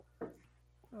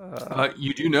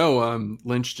You do know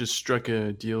Lynch just struck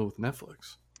a deal with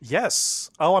Netflix. Yes.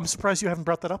 Oh, I'm surprised you haven't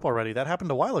brought that up already. That happened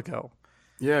a while ago.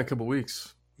 Yeah, a couple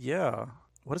weeks. Yeah.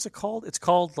 What is it called? It's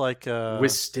called like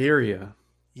Wisteria.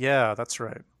 Yeah, that's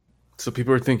right. So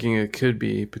people are thinking it could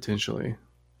be potentially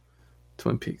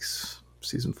Twin Peaks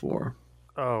season 4.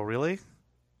 Oh, really?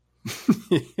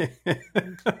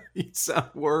 You sound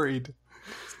worried.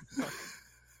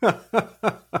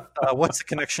 What's the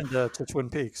connection to Twin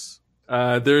Peaks?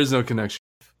 There is no connection.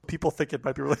 People think it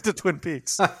might be related to Twin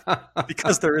Peaks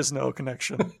because there is no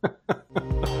connection.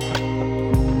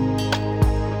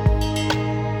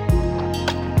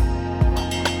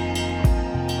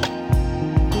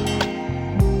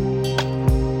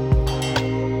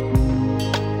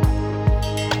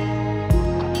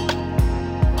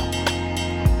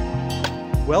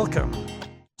 Welcome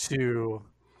to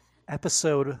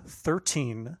episode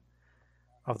 13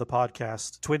 of the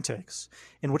podcast Twin Takes,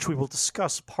 in which we will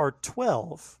discuss part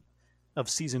 12 of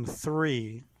season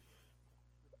 3,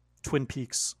 Twin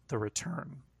Peaks: The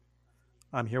Return.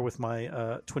 I'm here with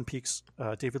my Twin Peaks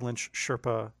David Lynch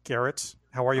Sherpa Garrett.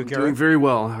 How are you, Garrett? Doing very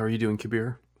well. How are you doing,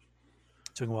 Kabir?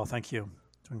 Doing well, thank you.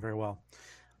 Doing very well.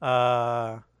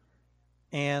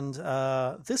 And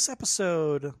this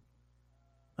episode,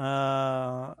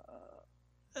 not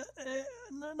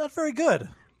very good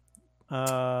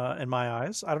in my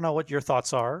eyes. I don't know what your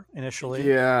thoughts are initially.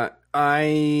 Yeah,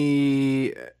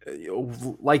 I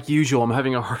like usual. I'm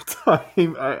having a hard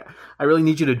time. I really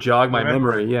need you to jog my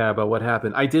memory. Yeah, about what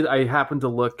happened. I happened to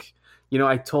look.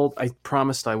 I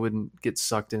promised I wouldn't get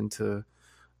sucked into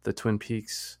the Twin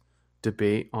Peaks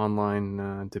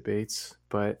online debates,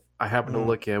 but I happened to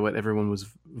look at what everyone was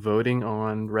voting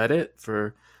on Reddit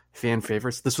for fan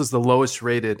favorites. This was the lowest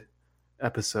rated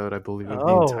episode, I believe, of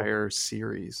the entire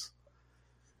series.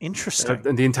 Interesting.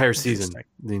 The entire season.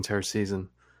 The entire season.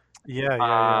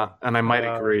 Yeah. And I might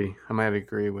agree. I might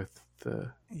agree with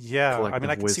the I mean,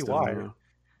 I can see why.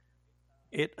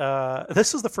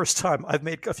 This is the first time I've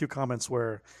made a few comments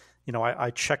where,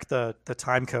 I check the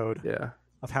time code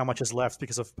of how much is left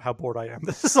because of how bored I am.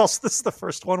 This is the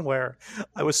first one where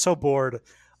I was so bored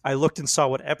I looked and saw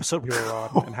what episode we were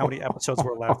on and how many episodes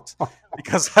were left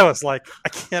because I was like, I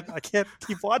can't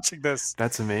keep watching this.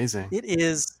 That's amazing. It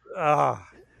is.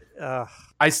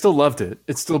 I still loved it.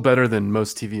 It's still better than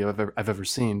most TV I've ever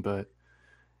seen, but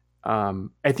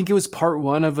I think it was part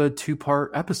 1 of a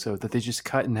 2-part episode that they just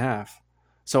cut in half.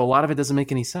 So a lot of it doesn't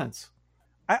make any sense.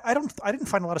 I didn't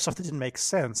find a lot of stuff that didn't make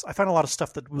sense. I found a lot of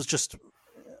stuff that was just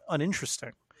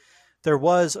uninteresting. There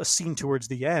was a scene towards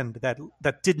the end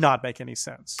that did not make any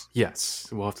sense. Yes,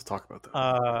 we'll have to talk about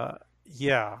that.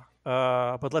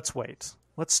 But let's wait.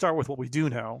 Let's start with what we do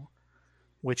know,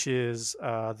 which is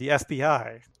the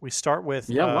FBI. We start with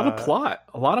a lot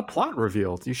of plot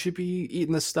revealed. You should be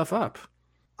eating this stuff up.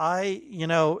 Too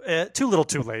little,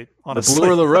 too late. Honestly, the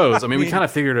blue or the rose. I mean, we kind of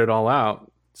figured it all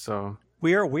out. So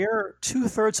we're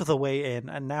 2/3 of the way in,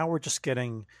 and now we're just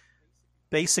getting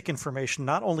basic information,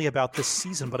 not only about this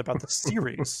season, but about the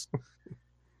series.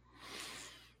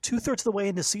 2/3 of the way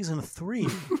into season 3.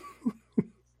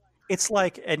 It's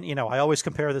like, and I always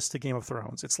compare this to Game of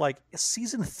Thrones. It's like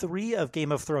season 3 of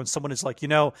Game of Thrones. Someone is like,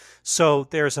 so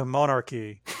there's a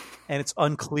monarchy and it's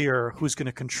unclear who's going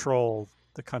to control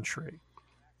the country.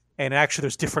 And actually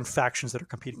there's different factions that are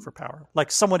competing for power.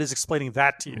 Like someone is explaining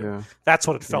that to you. Yeah. That's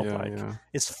what it felt like. Yeah.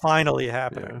 It's finally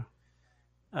happening.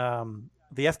 Yeah.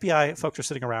 The FBI folks are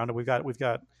sitting around, and we've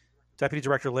got Deputy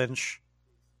Director Lynch,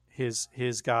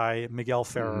 his guy Miguel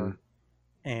Ferrer,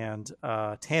 and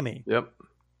Tammy. Yep.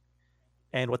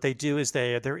 And what they do is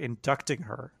they're inducting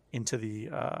her into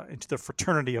the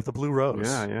fraternity of the Blue Rose.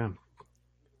 Yeah.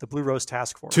 The Blue Rose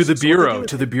Task Force. To the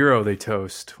bureau they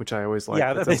toast, which I always like.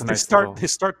 Yeah, they start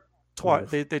twice.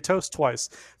 They toast twice.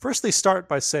 First, they start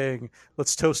by saying,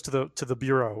 "Let's toast to the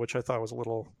bureau," which I thought was a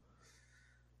little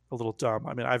dumb.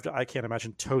 I mean, I can't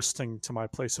imagine toasting to my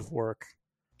place of work.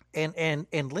 And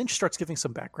Lynch starts giving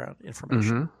some background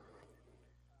information.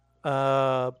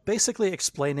 Basically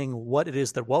explaining what it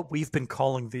is that what we've been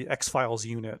calling the X-Files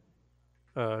unit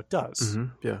does.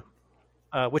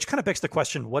 Which kind of begs the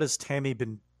question, what has Tammy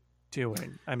been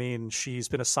doing? I mean, she's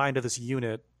been assigned to this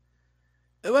unit.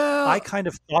 Well, I kind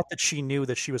of thought that she knew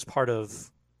that she was part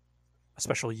of a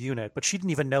special unit, but she didn't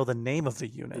even know the name of the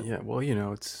unit. Yeah, well,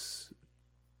 it's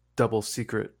double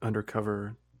secret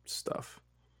undercover stuff.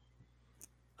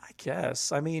 I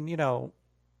guess. I mean, yeah,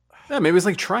 maybe it's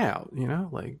like tryout,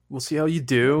 like we'll see how you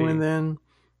do and then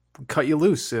cut you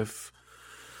loose if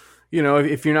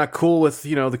you're not cool with,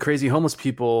 the crazy homeless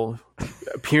people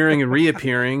appearing and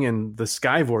reappearing in the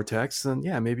sky vortex, then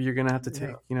maybe you're going to have to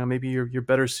take, maybe you're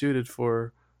better suited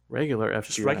for regular FBI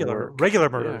just regular work. regular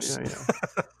murders. Yeah. She's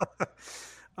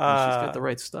got the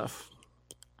right stuff.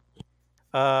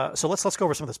 So let's go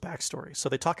over some of this backstory. So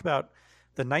they talk about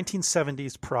the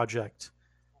 1970s project.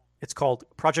 It's called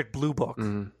Project Blue Book,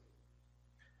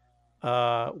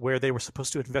 where they were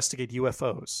supposed to investigate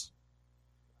UFOs.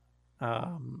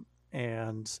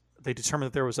 And they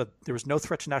determined that there was no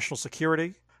threat to national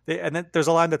security. And then there's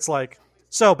a line that's like,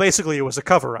 so basically it was a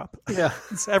cover up. Yeah.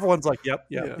 So everyone's like, yep.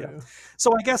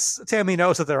 So I guess Tammy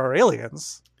knows that there are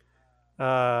aliens.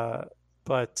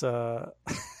 But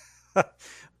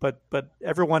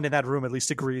everyone in that room at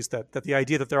least agrees that the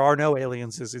idea that there are no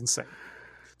aliens is insane.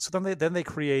 So then they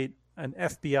create an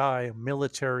FBI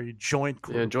military joint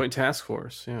group. Yeah, joint task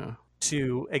force,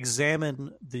 to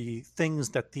examine the things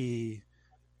that the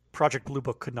Project Blue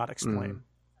Book could not explain.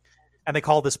 And they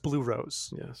call this Blue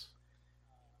Rose. Yes.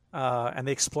 And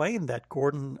they explained that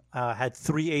Gordon had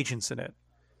 3 agents in it.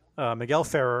 Miguel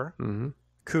Ferrer,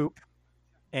 Coop,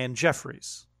 and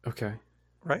Jeffries. Okay.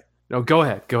 Right? No, go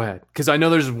ahead. Because I know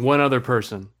there's one other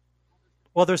person.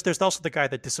 Well, there's also the guy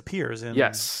that disappears in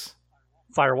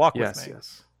Fire Walk with Me.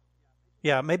 Yes.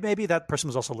 Yeah, maybe that person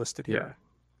was also listed here. Yeah.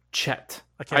 Chet.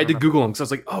 I had to Google him because I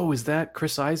was like, oh, is that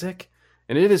Chris Isaac?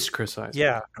 And it is Chris Isaac.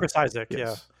 Yeah, Chris Isaac, yes.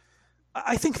 Yeah.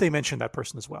 I think they mentioned that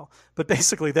person as well. But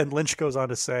basically then Lynch goes on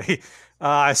to say,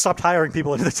 I stopped hiring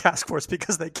people into the task force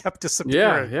because they kept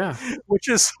disappearing. Yeah. Which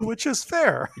is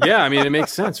fair. Yeah, I mean, it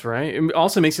makes sense, right? It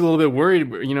also makes you a little bit worried,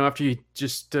 after you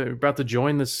just about to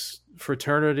join this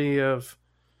fraternity of...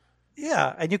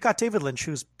 Yeah, and you've got David Lynch,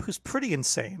 who's pretty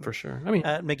insane. For sure. I mean...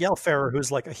 Miguel Ferrer,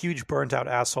 who's like a huge burnt-out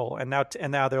asshole. And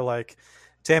now they're like,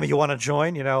 Tammy, you want to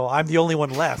join? I'm the only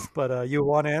one left, but you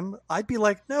want in? I'd be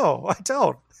like, no, I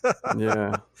don't.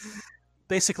 Yeah.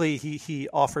 Basically, he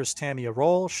offers Tammy a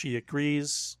role. She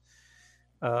agrees,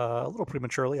 a little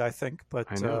prematurely, I think, but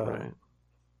I know, right?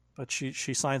 But she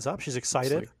signs up. She's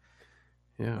excited.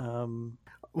 Yeah.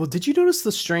 Well, did you notice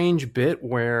the strange bit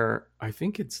where I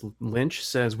think it's Lynch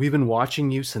says, "We've been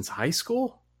watching you since high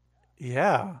school"?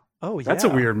 Yeah. Oh, yeah. That's a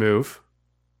weird move.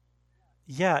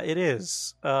 Yeah, it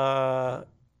is.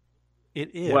 It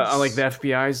is. Well, like the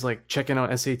FBI's like checking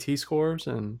out SAT scores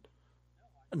and.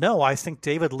 No, I think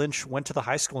David Lynch went to the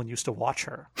high school and used to watch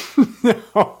her.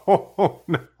 No.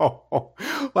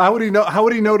 How would he know? How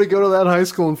would he know to go to that high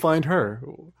school and find her?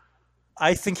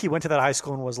 I think he went to that high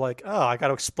school and was like, "Oh, I got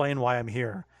to explain why I'm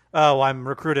here. Oh, I'm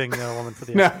recruiting a woman for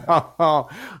the." No,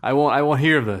 I won't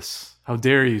hear of this. How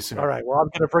dare you, sir? All right. Well, I'm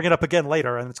going to bring it up again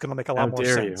later, and it's going to make a lot more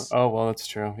sense. You? Oh, well, that's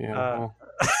true. Yeah.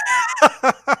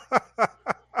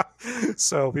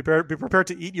 So be prepared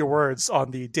to eat your words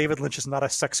on the David Lynch is not a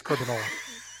sex criminal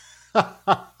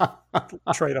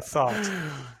train of thought.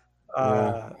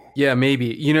 Yeah,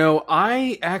 maybe.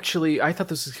 I thought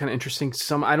this was kind of interesting.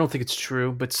 I don't think it's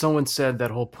true, but someone said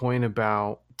that whole point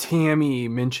about Tammy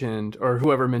mentioned, or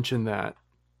whoever mentioned that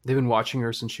they've been watching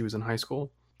her since she was in high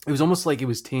school. It was almost like it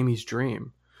was Tammy's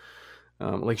dream.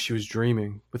 Like she was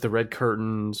dreaming with the red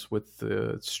curtains, with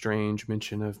the strange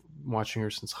mention of watching her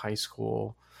since high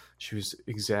school. She was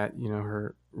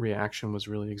her reaction was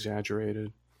really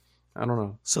exaggerated. I don't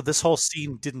know. So this whole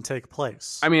scene didn't take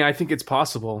place. I mean, I think it's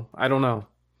possible. I don't know.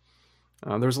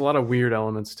 There's a lot of weird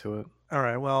elements to it. All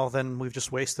right. Well, then we've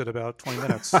just wasted about 20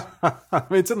 minutes. I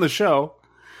mean, it's in the show.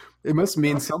 It must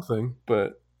mean something,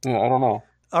 but I don't know.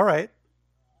 All right.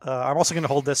 I'm also going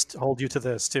to hold you to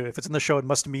this too. If it's in the show, it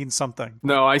must mean something.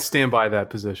 No, I stand by that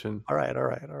position. All right.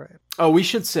 Oh, we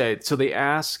should say so. They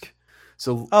ask.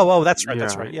 So. Oh, that's right.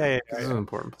 That's right. Yeah. This is an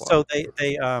important plot. So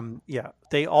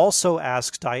they also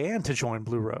ask Diane to join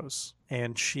Blue Rose,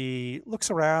 and she looks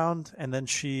around, and then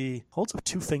she holds up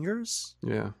 2 fingers.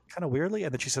 Yeah. Kind of weirdly,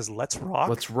 and then she says, "Let's rock."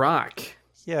 Let's rock.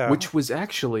 Yeah. Which was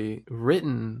actually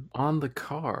written on the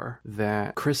car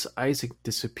that Chris Isaac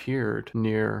disappeared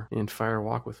near in Fire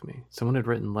Walk with Me. Someone had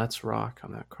written "Let's rock"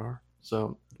 on that car.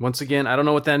 So once again, I don't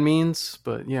know what that means,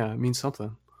 but yeah, it means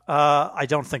something. I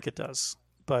don't think it does,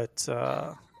 but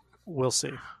we'll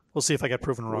see. We'll see if I get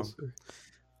proven wrong.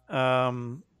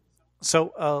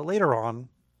 So later on,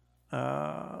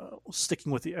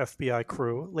 sticking with the FBI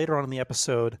crew, later on in the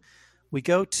episode, we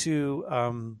go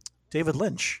to David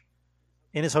Lynch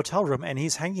in his hotel room, and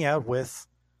he's hanging out with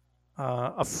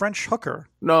a French hooker.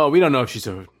 No, we don't know if she's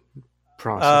a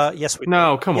prostitute. Yes, we do.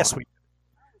 No, come on. Yes, we do.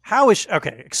 How is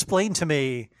okay? Explain to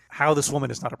me how this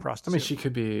woman is not a prostitute. I mean, she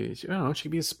could be. I don't know. She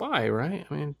could be a spy, right?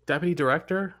 I mean, deputy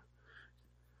director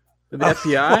of the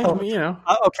FBI. Well, I mean,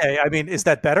 okay. I mean, is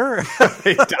that better?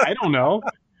 I don't know.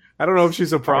 I don't know if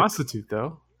she's a prostitute,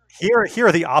 though. Here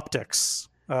are the optics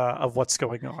of what's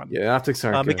going on. Yeah, optics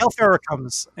aren't good. Miguel Ferrer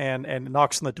comes and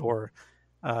knocks on the door.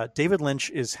 David Lynch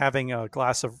is having a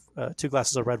glass of 2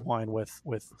 glasses of red wine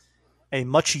with a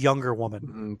much younger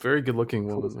woman. Very good looking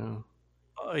woman.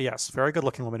 Yeah. Yes, very good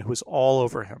looking woman who is all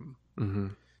over him. Mm-hmm.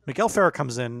 Miguel Ferrer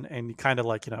comes in and he kind of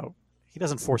like, he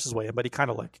doesn't force his way in, but he kind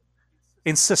of like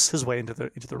insists his way into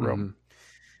the room. Mm-hmm.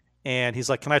 And he's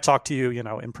like, "Can I talk to you,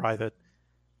 in private?"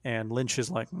 And Lynch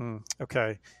is like,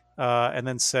 "Okay." And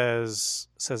then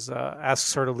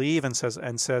asks her to leave and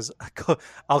says,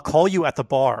 "I'll call you at the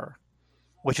bar,"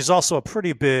 which is also a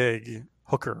pretty big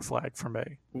hooker flag for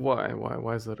me. Why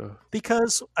is that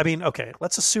Because, okay,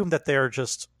 let's assume that they're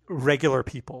just regular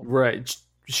people. Right.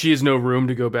 She has no room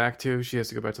to go back to. She has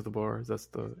to go back to the bar. That's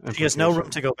the She has no room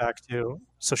to go back to,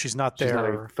 so she's not there. She's not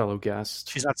a fellow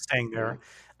guest. She's not staying there.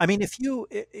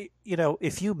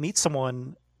 If you meet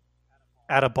someone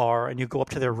at a bar and you go up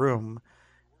to their room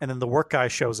and then the work guy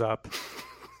shows up,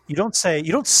 you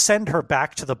don't send her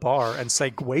back to the bar and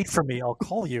say, "Wait for me, I'll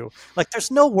call you." Like,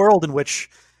 there's no world in which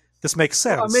this makes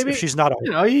sense. Maybe if she's not.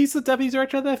 He's the deputy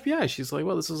director of the FBI. She's like,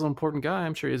 "Well, this is an important guy.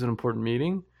 I'm sure he has an important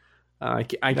meeting. I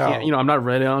can't. I'm not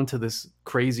read on to this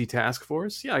crazy task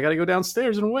force. Yeah, I got to go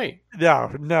downstairs and wait." No.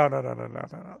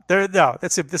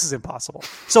 This is impossible.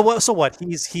 So what?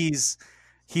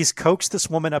 He's coaxed this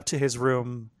woman up to his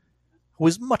room, who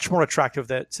is much more attractive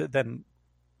than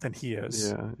he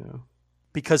is. Yeah.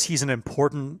 Because he's an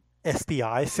important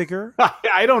FBI figure.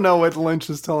 I don't know what Lynch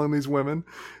is telling these women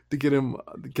to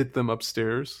get them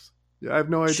upstairs. I have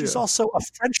no idea. She's also a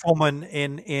French woman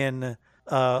in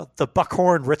the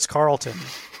Buckhorn Ritz-Carlton,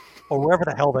 or wherever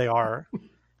the hell they are.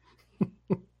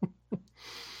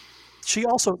 She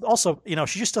also,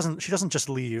 she doesn't just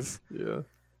leave. Yeah.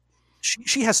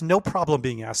 She has no problem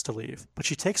being asked to leave, but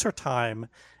she takes her time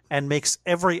and makes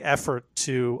every effort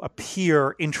to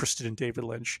appear interested in David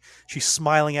Lynch. She's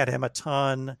smiling at him a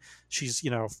ton. She's,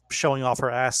 showing off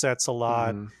her assets a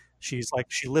lot. Mm. She's like,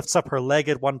 she lifts up her leg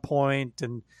at one point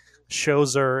and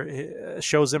shows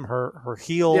him her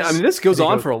heels. Yeah, this goes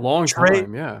on for a long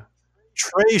time. Yeah.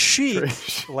 Très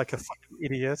chic, like a fucking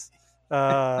idiot.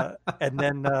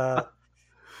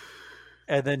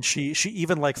 And then she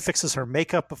even like fixes her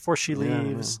makeup before she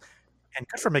leaves. Yeah. And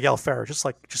good for Miguel Ferrer, just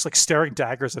like staring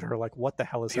daggers at her, like, what the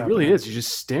hell is happening? He really is. He's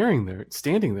just standing there.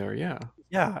 Yeah.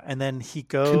 Yeah, and then he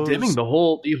goes condemning the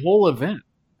whole event.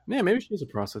 Man, maybe she's a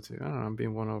prostitute. I don't know. I'm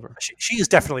being won over. She is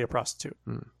definitely a prostitute.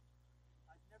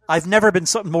 I've never been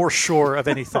something more sure of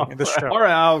anything in this show. All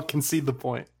right, I'll concede the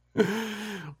point.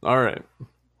 All right.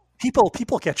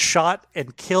 People get shot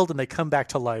and killed, and they come back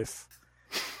to life.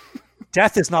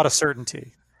 Death is not a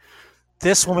certainty.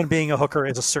 This woman being a hooker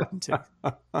is a certainty.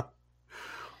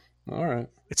 All right.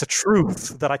 It's a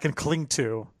truth that I can cling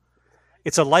to.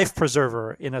 It's a life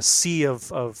preserver in a sea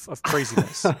of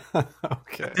craziness.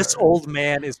 Okay. This old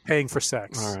man is paying for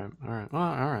sex. All right. Well,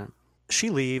 all right. She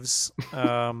leaves.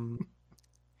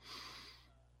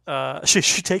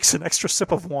 She takes an extra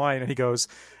sip of wine and he goes,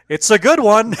 "It's a good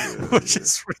one," which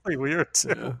is really weird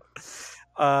too.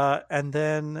 Yeah. And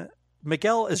then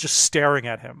Miguel is just staring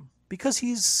at him because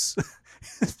he's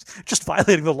just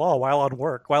violating the law while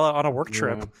on a work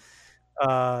trip.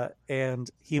 And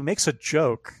he makes a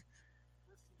joke.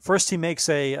 First he makes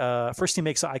a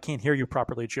 "I can't hear you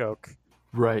properly" joke.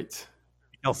 Right.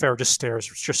 Miguel Ferrer just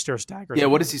stares daggers. Yeah,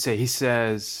 what does he say? He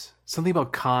says something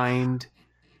about kind,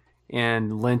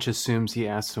 and Lynch assumes he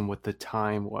asked him what the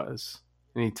time was.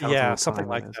 And he tells him something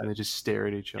like that. And they just stare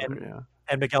at each other.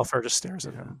 And Miguel Ferrer just stares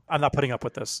at him. I'm not putting up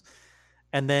with this.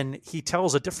 And then he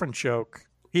tells a different joke.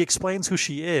 He explains who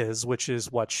she is, which is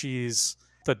she's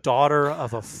the daughter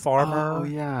of a farmer. Oh,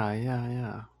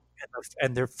 yeah.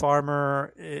 And their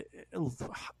farmer,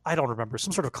 I don't remember,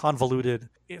 some sort of convoluted,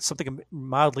 something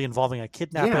mildly involving a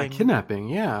kidnapping. Yeah, kidnapping,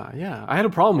 yeah. I had a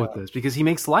problem with this because he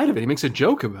makes light of it. He makes a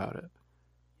joke about it.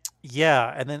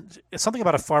 Yeah, and then it's something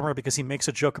about a farmer because he makes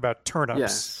a joke about turnips.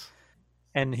 Yes.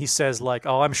 And he says, like,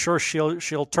 "Oh, I'm sure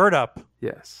she'll turn up."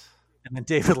 Yes. And then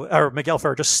Miguel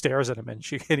Ferrer just stares at him and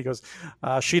he goes,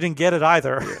 "She didn't get it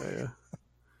either." Yeah.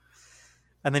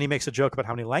 And then he makes a joke about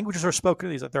how many languages are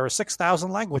spoken. He's like, "There are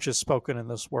 6,000 languages spoken in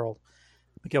this world."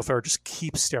 Miguel Ferrer just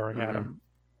keeps staring at him.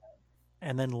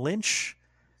 And then Lynch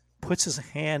puts his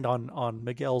hand on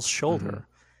Miguel's shoulder.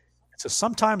 And says,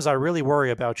 "Sometimes I really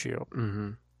worry about you."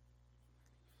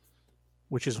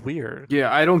 Which is weird.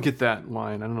 Yeah, I don't get that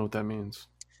line. I don't know what that means.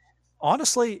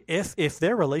 Honestly, if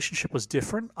their relationship was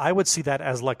different, I would see that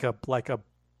as like a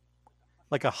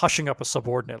hushing up a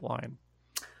subordinate line.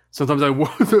 Sometimes I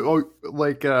wonder,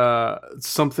 like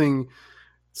something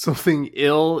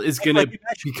ill is going to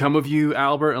become of you,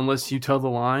 Albert, unless you tell the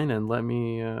line and let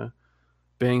me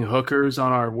bang hookers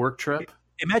on our work trip.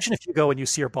 Imagine if you go and you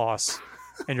see your boss,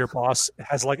 and your boss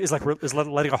is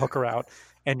letting a hooker out,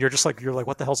 and you're like,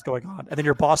 what the hell's going on? And then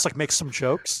your boss like makes some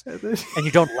jokes, and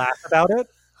you don't laugh about it.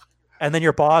 And then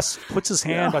your boss puts his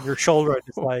hand on your shoulder and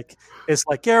is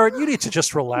like, Garrett, you need to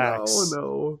just relax.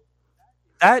 No.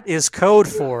 That is code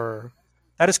for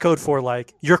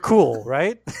like, you're cool,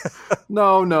 right?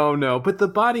 No. But the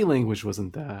body language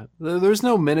wasn't that. There's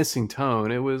no menacing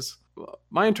tone. It was,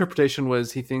 my interpretation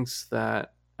was he thinks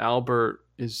that Albert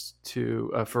is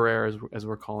too, Ferrer, as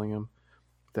we're calling him,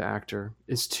 the actor,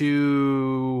 is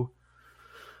too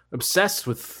obsessed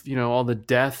with, all the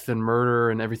death and murder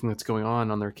and everything that's going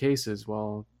on their cases.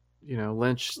 While,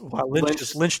 Lynch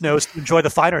knows to enjoy the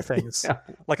finer things,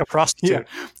 like a prostitute.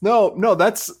 Yeah.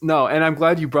 No, and I'm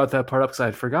glad you brought that part up because I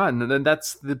had forgotten. And then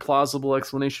that's the plausible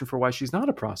explanation for why she's not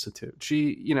a prostitute.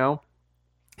 She,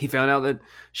 he found out that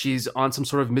she's on some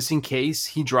sort of missing case.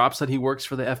 He drops that he works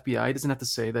for the FBI. He doesn't have to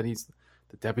say that he's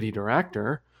the deputy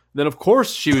director. Then of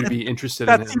course she would be interested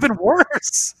in him. That's even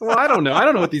worse. Well, I don't know. I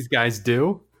don't know what these guys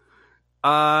do.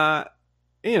 And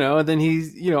then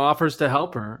he, offers to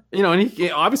help her, and he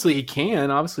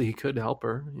could help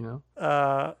her,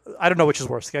 I don't know which is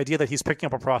worse. The idea that he's picking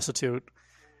up a prostitute,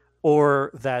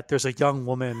 or that there's a young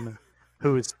woman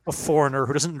who is a foreigner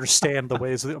who doesn't understand the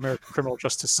ways of the American criminal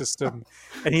justice system.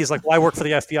 And he's like, well, I work for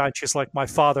the FBI. And she's like, my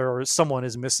father or someone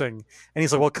is missing. And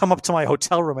he's like, well, come up to my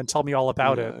hotel room and tell me all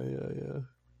about it. Yeah.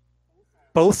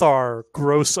 Both are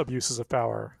gross abuses of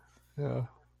power. Yeah.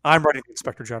 I'm writing the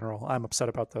Inspector General. I'm upset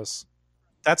about this.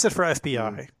 That's it for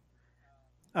FBI.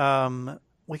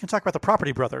 We can talk about the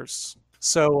Property Brothers.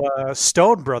 So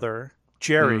Stone Brother,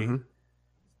 Jerry,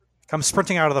 comes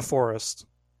sprinting out of the forest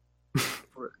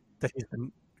that he's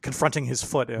been confronting his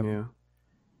foot in. Yeah.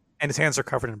 And his hands are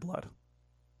covered in blood.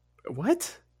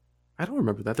 What? I don't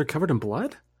remember that. They're covered in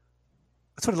blood?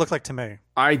 That's what it looked like to me.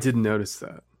 I didn't notice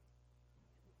that.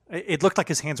 It looked like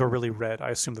his hands were really red. I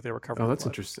assumed that they were covered in blood. Oh, that's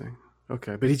interesting.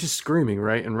 Okay. But he's just screaming,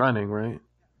 right? And running, right?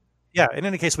 Yeah. In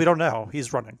any case, we don't know.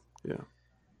 He's running.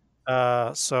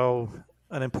 Yeah. So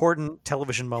an important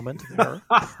television moment there.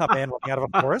 A man running out of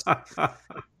a forest.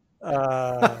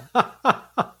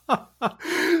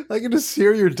 I can just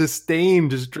hear your disdain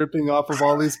just dripping off of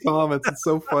all these comments. It's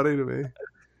so funny to me.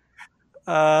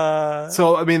 I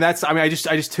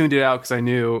just tuned it out because I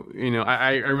knew,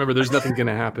 I remember there's nothing going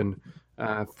to happen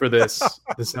for this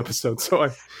episode. So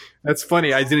that's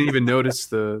funny. I didn't even notice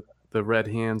the red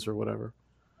hands or whatever.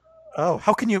 Oh,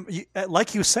 how can you,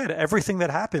 like you said, everything that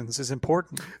happens is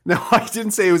important. No, I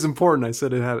didn't say it was important. I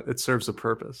said it serves a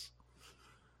purpose.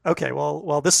 Okay,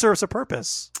 well, this serves a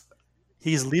purpose.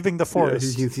 He's leaving the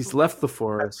forest. Yeah, he's left the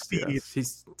forest. Yes.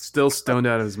 He's still stoned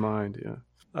out of his mind.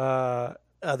 Yeah.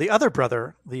 The other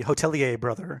brother, the hotelier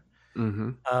brother,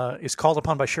 is called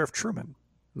upon by Sheriff Truman.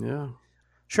 Yeah.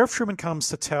 Sheriff Truman comes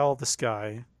to tell this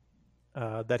guy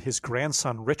that his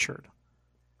grandson Richard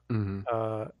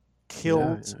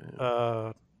killed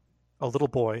a little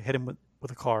boy, hit him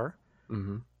with a car,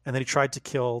 and then he tried to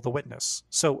kill the witness.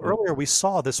 So earlier we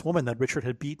saw this woman that Richard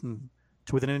had beaten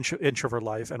to within an inch of her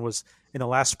life and was, in the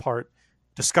last part,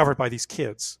 discovered by these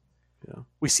kids. Yeah.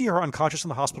 We see her unconscious in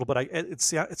the hospital, but it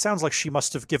sounds like she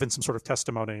must have given some sort of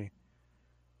testimony,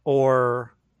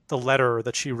 or the letter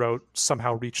that she wrote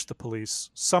somehow reached the police.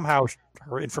 Somehow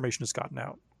her information has gotten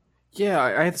out. Yeah,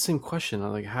 I had the same question.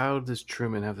 I'm like, how does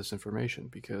Truman have this information?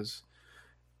 Because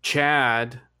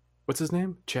Chad, what's his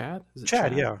name? Chad? Is it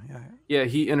Chad? Yeah. Yeah,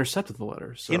 he intercepted the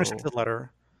letter. So. He intercepted the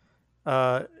letter.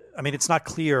 It's not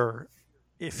clear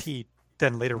if he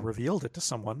then later revealed it to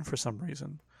someone for some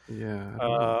reason.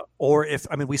 Yeah. Or if,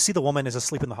 we see the woman is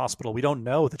asleep in the hospital. We don't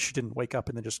know that she didn't wake up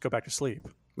and then just go back to sleep.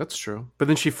 That's true. But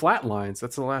then she flatlines.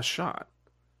 That's the last shot.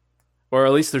 Or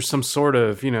at least there's some sort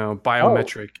of,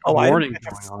 biometric warning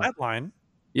going on. Flatline.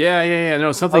 Yeah.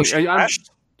 No, something. She crashed?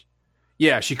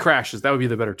 She crashes. That would be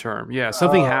the better term. Yeah,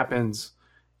 something happens,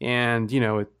 and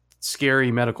scary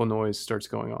medical noise starts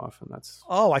going off, and that's.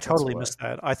 Oh, I totally missed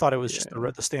that. I thought it was just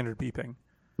the standard beeping.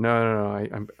 No.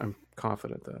 I'm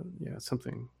confident that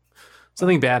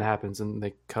something bad happens, and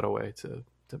they cut away to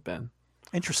Ben.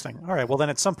 Interesting. All right. Well, then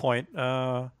at some point,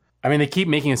 they keep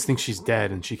making us think she's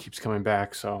dead, and she keeps coming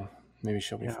back. So. Maybe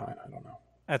she'll be fine. I don't know.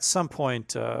 At some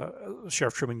point,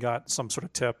 Sheriff Truman got some sort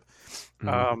of tip.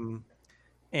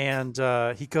 And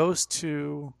he goes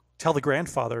to tell the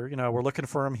grandfather, we're looking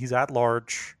for him. He's at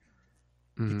large.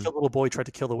 He killed a little boy, tried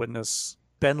to kill the witness.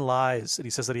 Ben lies, and he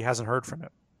says that he hasn't heard from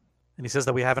him. And he says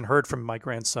that we haven't heard from my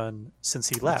grandson since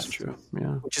he left. That's true.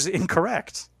 Yeah. Which is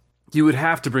incorrect. You would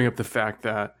have to bring up the fact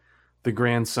that the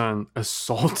grandson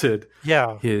assaulted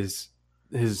his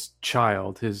his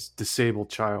child, his disabled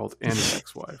child, and his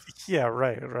ex-wife. Yeah,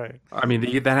 right. I mean,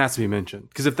 that has to be mentioned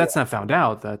because if that's not found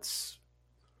out, that's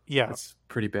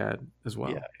pretty bad as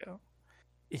well. Yeah.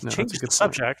 He No, changes the point.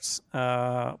 subject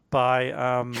by.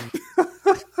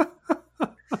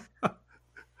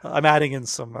 I'm adding in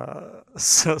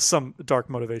some dark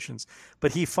motivations,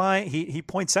 but he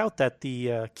points out that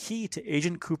the key to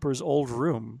Agent Cooper's old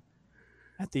room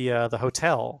at the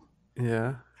hotel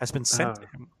has been sent to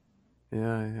him.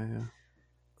 Yeah.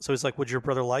 So he's like, "Would your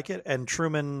brother like it?" And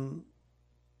Truman,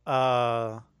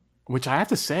 which I have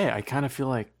to say, I kind of feel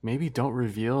like maybe don't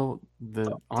reveal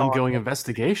the ongoing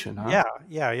investigation. Huh?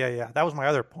 Yeah. That was my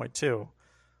other point too.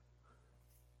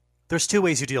 There's two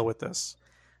ways you deal with this.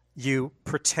 You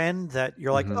pretend that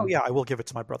you're like, oh yeah, I will give it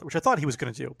to my brother, which I thought he was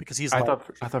going to do because he's. I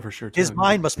thought for sure too. His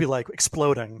mind must be like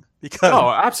exploding because. Oh,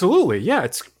 absolutely, yeah,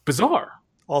 it's bizarre.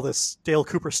 All this Dale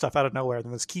Cooper stuff out of nowhere,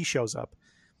 then this key shows up.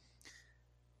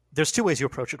 There's two ways you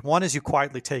approach it. One is you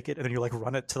quietly take it and then you like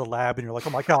run it to the lab and you're like, oh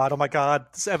my god,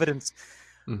 this evidence.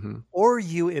 Or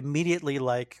you immediately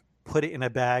like put it in a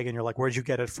bag and you're like, where'd you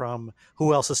get it from?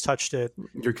 Who else has touched it?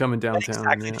 You're coming downtown. When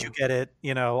exactly did you get it?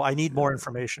 I need more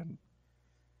information.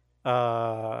 He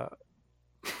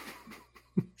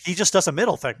just does a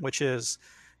middle thing, which is,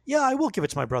 yeah, I will give it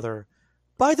to my brother.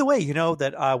 By the way, you know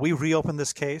that we reopened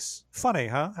this case. Funny,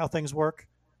 huh? How things work.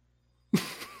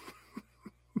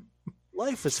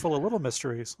 Life is full of little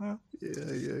mysteries. Huh?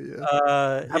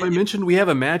 Yeah. Have I mentioned we have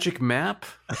a magic map?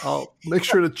 I'll make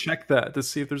sure to check that to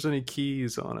see if there's any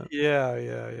keys on it. Yeah.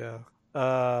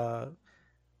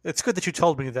 It's good that you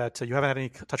told me that you haven't had any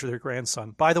touch with your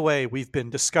grandson. By the way, we've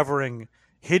been discovering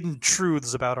hidden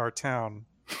truths about our town.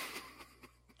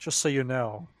 Just so you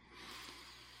know.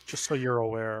 Just so you're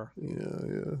aware. Yeah.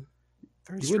 You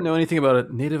wouldn't know anything about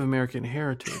a Native American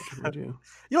heritage, would you?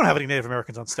 You don't have any Native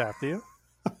Americans on staff, do you?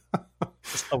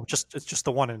 It's just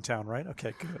the one in town, right?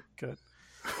 Okay, good.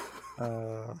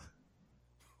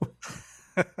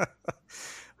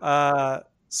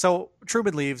 So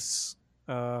Truman leaves.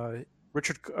 Ben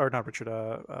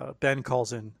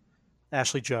calls in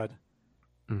Ashley Judd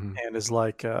and is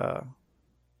like,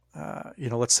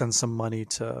 let's send some money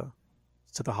to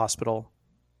the hospital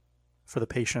for the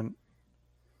patient,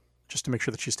 just to make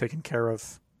sure that she's taken care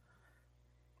of.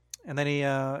 And then he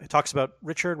talks about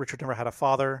Richard. Richard never had a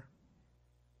father.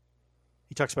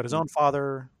 He talks about his own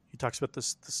father. He talks about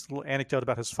this little anecdote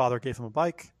about his father gave him a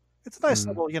bike. It's a nice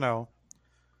little,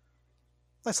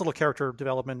 nice little character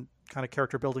development, kind of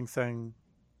character building thing.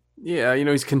 Yeah,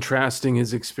 he's contrasting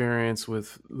his experience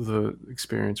with the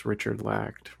experience Richard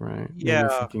lacked, right? Yeah.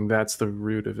 Maybe thinking that's the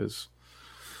root of his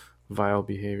vile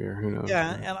behavior. Who knows?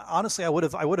 Yeah, right? And honestly, I would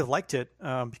have liked it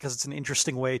because it's an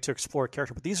interesting way to explore a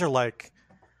character. But these are like,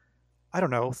 I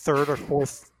don't know, third or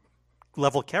fourth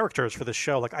level characters for this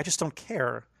show. Like, I just don't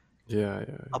care. Yeah.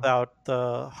 About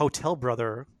the hotel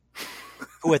brother,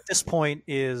 who at this point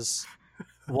is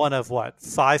one of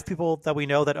 5 people that we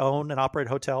know that own and operate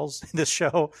hotels in this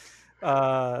show.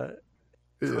 I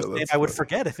would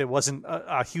forget if it wasn't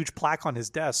a huge plaque on his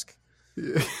desk.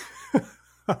 Yeah.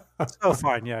 So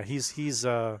fine, yeah, he's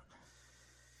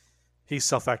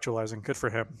self-actualizing. Good for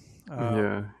him.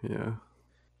 Yeah.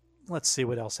 Let's see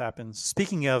what else happens.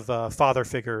 Speaking of father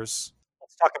figures,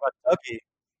 let's talk about Dougie.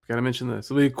 Got to mention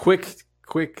this. It'll be a quick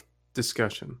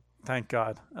discussion. Thank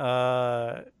God.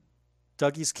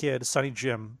 Dougie's kid, Sonny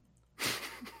Jim,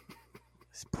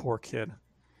 this poor kid,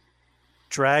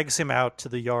 drags him out to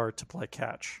the yard to play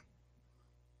catch.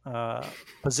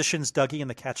 Positions Dougie in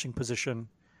the catching position,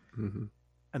 and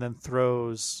then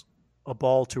throws a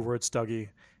ball towards Dougie.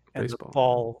 And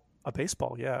baseball. A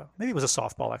baseball, yeah. Maybe it was a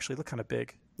softball, actually. It looked kind of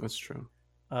big. That's true.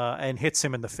 And hits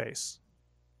him in the face.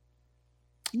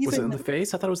 Was it in the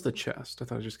face? I thought it was the chest. I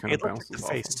thought it just kind of bounces off. It looked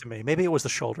like the face to me. Maybe it was the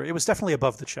shoulder. It was definitely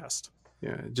above the chest.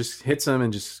 Yeah, it just hits him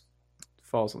and just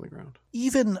falls on the ground.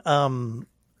 Even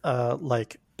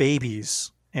like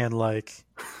babies and like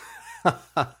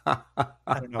I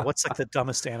don't know what's like the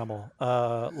dumbest animal,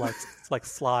 like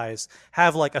flies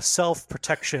have like a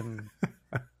self-protection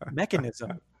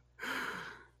mechanism.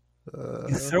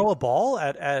 You throw a ball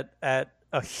at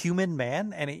a human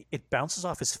man and it bounces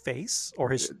off his face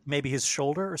or maybe his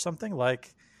shoulder or something,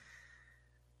 like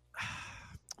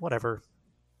whatever.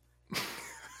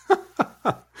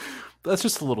 That's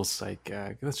just a little sight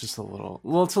gag. That's just a little.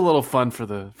 Well, it's a little fun for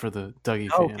the Dougie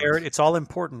fans. Oh, Garrett, it's all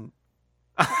important.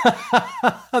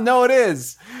 No, it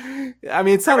is. I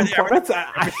mean, it's not important.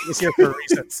 Everything is here for a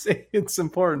reason. It's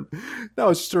important. No,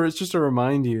 it's just to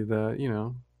remind you that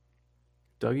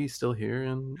Dougie's still here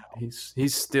and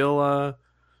he's still a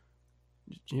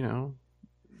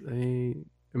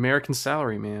American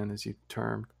salary man, as you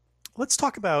termed. Let's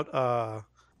talk about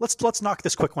let's knock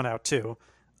this quick one out too.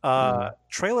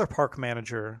 Trailer park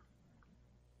manager.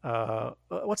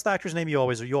 What's the actor's name? You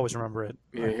always remember it.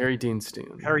 Yeah, Harry Dean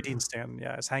Stanton. Harry Dean Stanton,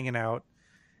 yeah, is hanging out,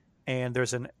 and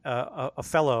there's a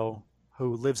fellow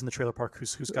who lives in the trailer park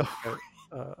who's got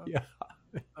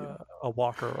a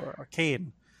walker or a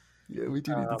cane. Yeah, we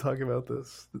do need to talk about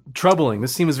this. Troubling.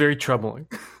 This scene is very troubling.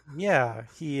 Yeah,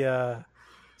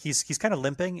 he's kind of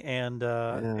limping, and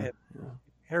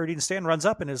Harry Dean Stanton runs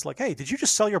up and is like, "Hey, did you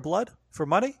just sell your blood for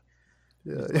money?"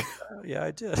 Yeah, yeah,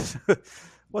 I did.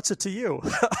 What's it to you?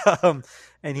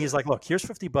 And he's like, "Look, here's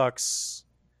 $50.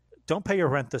 Don't pay your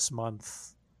rent this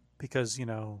month because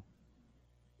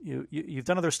you've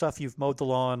done other stuff. You've mowed the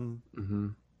lawn." Mm-hmm.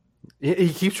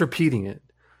 He keeps repeating it.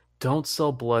 Don't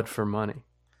sell blood for money.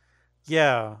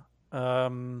 Yeah.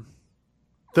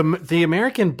 The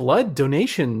American blood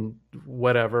donation,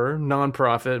 whatever,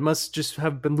 nonprofit must just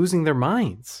have been losing their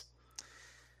minds.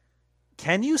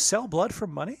 Can you sell blood for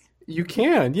money? You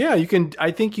can. Yeah, you can.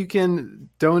 I think you can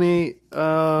donate.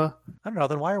 I don't know.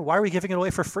 Then why are we giving it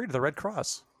away for free to the Red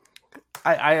Cross?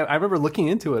 I remember looking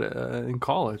into it in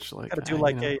college. Like, got to do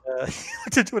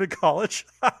to do it in college.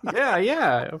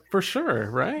 yeah, for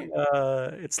sure, right?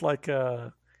 It's like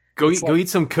go eat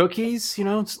some cookies.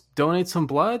 Donate some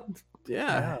blood.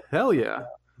 Yeah. Hell yeah.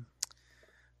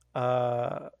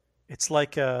 It's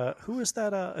like who is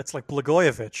that? It's like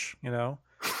Blagojevich.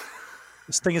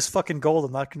 This thing is fucking gold.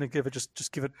 I'm not going to give it.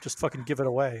 Just fucking give it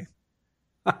away.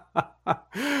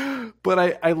 But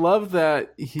I love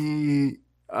that he.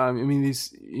 These,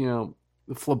 the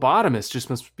phlebotomist just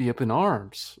must be up in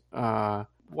arms.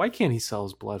 Why can't he sell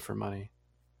his blood for money?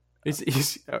 I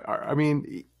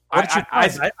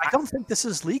don't think this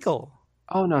is legal.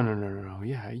 Oh, no.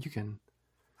 Yeah, you can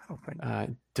I don't think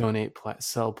donate,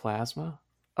 sell plasma.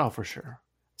 Oh, for sure.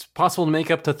 It's possible to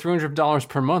make up to $300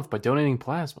 per month by donating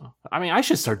plasma. I mean, I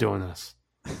should start doing this.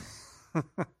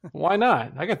 Why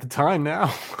not? I got the time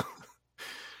now.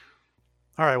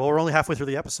 All right, well, we're only halfway through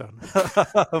the episode. What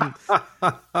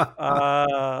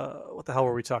the hell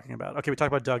were we talking about? Okay, we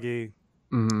talked about Dougie.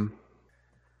 Mm-hmm.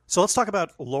 So let's talk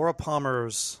about Laura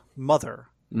Palmer's mother,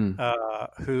 who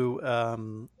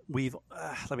we've...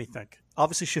 let me think.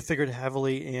 Obviously, she figured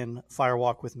heavily in Fire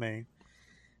Walk with Me.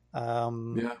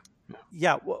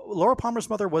 Yeah, Laura Palmer's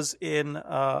mother was in,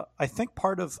 I think,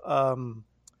 part of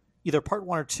either part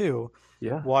 1 or 2,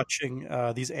 watching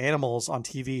these animals on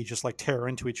TV just like tear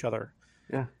into each other.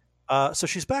 Yeah. So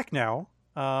she's back now.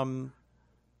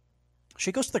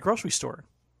 She goes to the grocery store,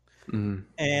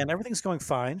 and everything's going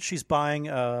fine. She's buying.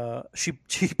 She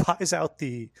buys out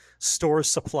the store's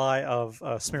supply of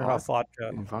Smirnoff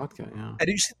vodka. Vodka, yeah.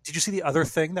 And did you see the other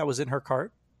thing that was in her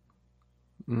cart?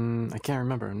 I can't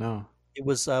remember. No. It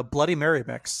was a Bloody Mary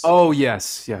mix. Oh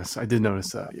yes, I did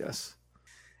notice that. Yes.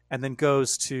 And then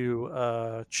goes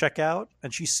to check out,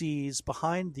 and she sees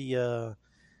behind the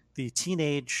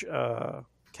teenage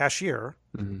cashier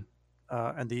and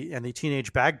the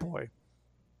teenage bag boy.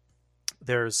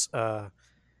 There's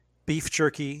beef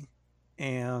jerky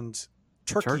and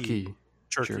turkey.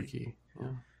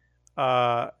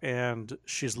 Yeah. And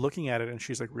she's looking at it, and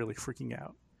she's like really freaking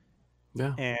out.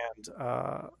 Yeah.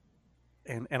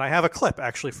 And I have a clip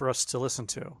actually for us to listen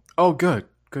to. Oh, good.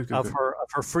 Of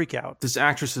her freak out. This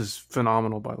actress is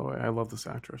phenomenal, by the way. I love this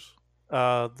actress.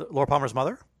 Laura Palmer's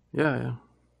mother? Yeah.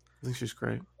 I think she's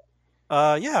great.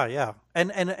 Yeah.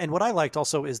 And what I liked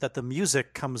also is that the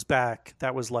music comes back.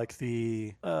 That was like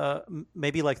the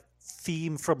maybe like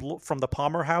theme from the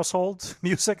Palmer household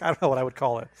music. I don't know what I would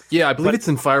call it. Yeah, I believe it's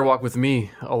in Fire Walk with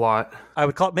Me a lot. I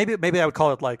would call it, maybe I would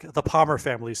call it like the Palmer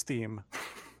family's theme.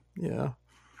 Yeah.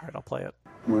 All right, I'll play it.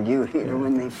 Were you here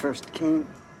when they first came?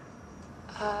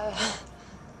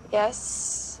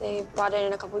 Yes. They brought it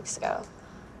in a couple weeks ago.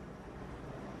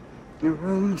 The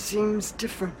room seems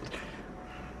different.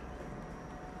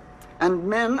 And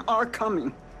men are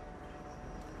coming.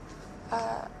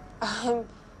 I'm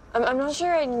not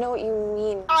sure I know what you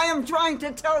mean. I am trying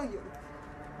to tell you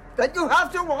that you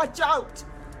have to watch out.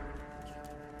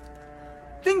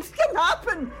 Things can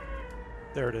happen.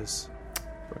 There it is.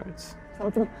 Right.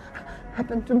 Something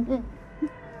happened to me.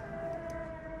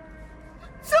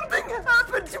 Something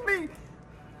happened to me.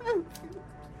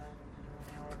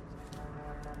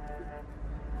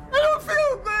 I don't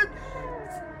feel good.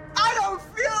 I don't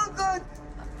feel good.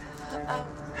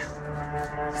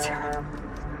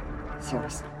 Sarah,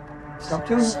 stop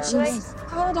doing this. Should I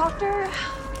call a doctor?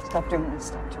 Stop doing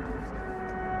this.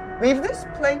 Leave this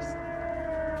place.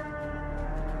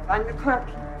 Find the car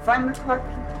key.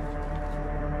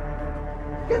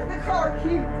 Get the car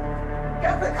key.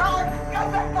 Get the car!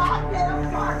 Get the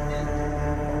goddamn car!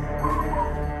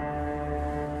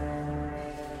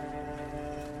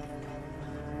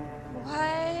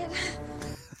 What?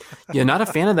 Yeah, not a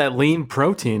fan of that lean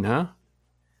protein, huh?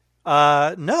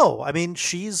 No, I mean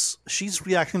she's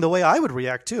reacting the way I would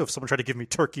react too if someone tried to give me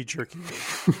turkey jerky.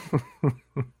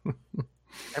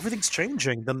 Everything's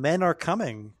changing. The men are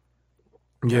coming.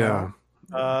 Yeah.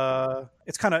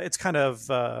 It's kind of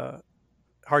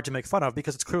hard to make fun of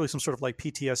because it's clearly some sort of like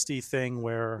PTSD thing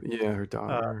where Yeah, her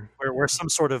daughter. where some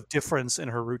sort of difference in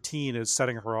her routine is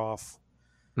setting her off.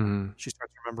 Mhm. She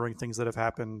starts remembering things that have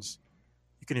happened.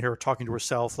 You can hear her talking to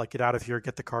herself, like "Get out of here!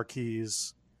 Get the car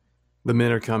keys." The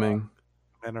men are coming.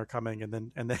 Men are coming, and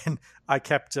then I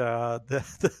kept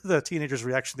the teenager's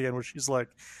reaction at the end, where she's like,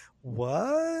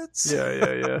 "What?"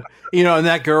 Yeah. You know, and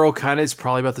that girl kind of is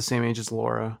probably about the same age as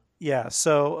Laura. Yeah.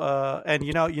 So, and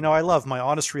I love my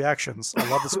honest reactions. I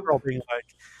love this girl being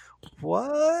like,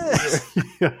 "What?"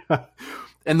 Yeah.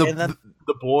 And then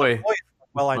the boy.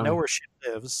 Well, I know where she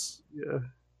lives. Yeah.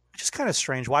 Which is kind of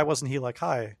strange. Why wasn't he like,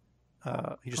 "Hi"?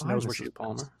 He just knows where Mrs. she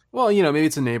Palmer. lives. Well, maybe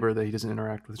it's a neighbor that he doesn't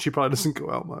interact with. She probably doesn't go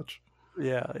out much.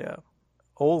 Yeah. That's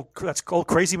old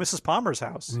crazy Mrs. Palmer's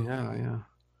house. Yeah.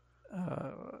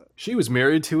 She was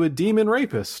married to a demon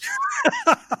rapist.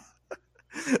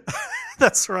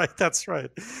 That's right.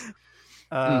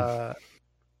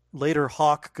 Later,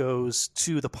 Hawk goes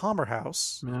to the Palmer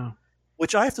house, Yeah.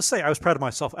 which I have to say, I was proud of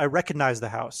myself. I recognized the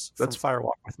house from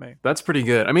Firewalk with Me. That's pretty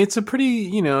good. I mean, it's a pretty,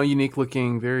 unique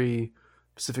looking, very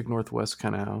Pacific Northwest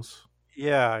kind of house.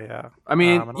 Yeah. I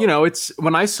mean, it's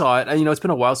when I saw it, it's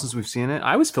been a while since we've seen it.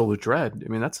 I was filled with dread. I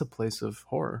mean, that's a place of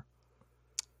horror.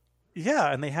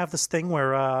 Yeah, and they have this thing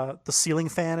where the ceiling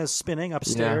fan is spinning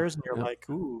upstairs, and you're like,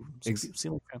 ooh,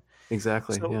 ceiling fan.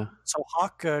 Exactly, So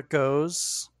Hawk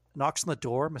goes, knocks on the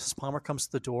door. Mrs. Palmer comes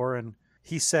to the door, and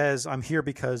he says, "I'm here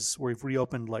because we've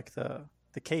reopened like the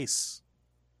case,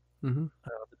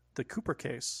 the Cooper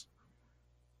case,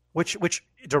 which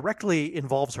directly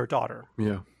involves her daughter."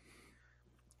 Yeah.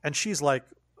 And she's like,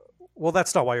 "Well,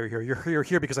 that's not why you're here. You're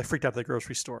here because I freaked out at the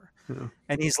grocery store." Yeah.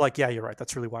 And he's like, "Yeah, you're right.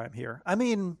 That's really why I'm here." I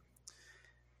mean,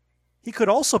 he could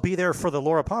also be there for the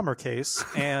Laura Palmer case,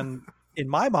 and in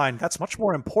my mind, that's much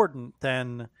more important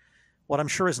than what I'm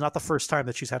sure is not the first time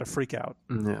that she's had a freak out.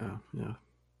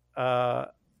 Yeah.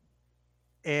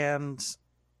 And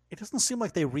it doesn't seem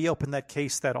like they reopen that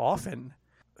case that often.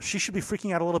 She should be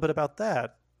freaking out a little bit about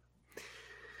that.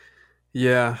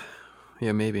 Yeah,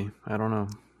 maybe. I don't know.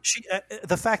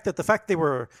 The fact they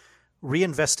were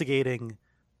reinvestigating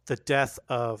the death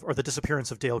of or the disappearance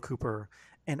of Dale Cooper,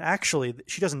 and actually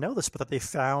she doesn't know this, but that they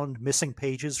found missing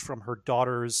pages from her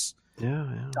daughter's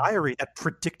diary that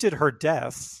predicted her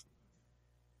death.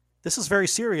 This is very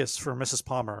serious for Mrs.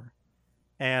 Palmer,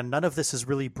 and none of this is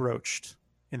really broached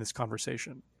in this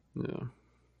conversation.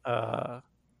 Yeah.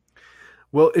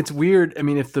 Well, it's weird. I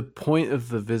mean, if the point of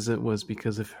the visit was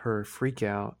because of her freak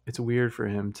out, it's weird for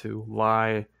him to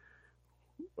lie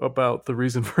about the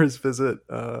reason for his visit.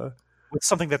 With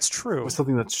something that's true.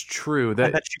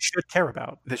 That she should care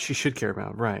about. That she should care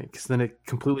about, right. Because then it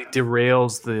completely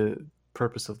derails the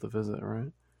purpose of the visit,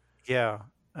 right? Yeah.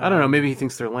 I don't know. Maybe he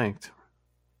thinks they're linked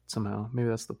somehow. Maybe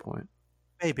that's the point.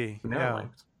 Maybe. They're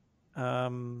linked.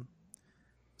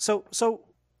 So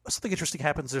something interesting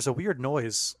happens. There's a weird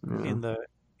noise in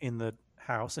the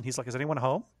house, and he's like, "Is anyone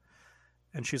home?"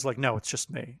 And she's like, "No, it's just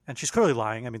me." And she's clearly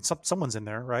lying. I mean, someone's in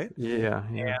there, right? Yeah.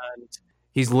 And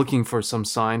he's looking for some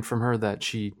sign from her that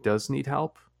she does need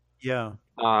help. Yeah.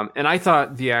 And I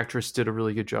thought the actress did a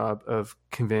really good job of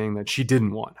conveying that she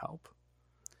didn't want help.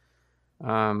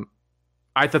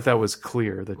 I thought that was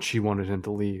clear that she wanted him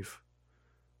to leave.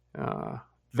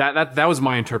 That was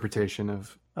my interpretation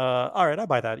of. All right, I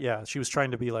buy that. Yeah, she's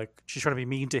trying to be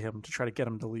mean to him to try to get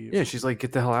him to leave. Yeah, she's like,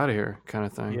 "Get the hell out of here," kind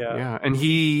of thing. Yeah. And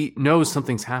he knows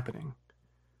something's happening.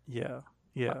 Yeah.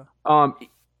 I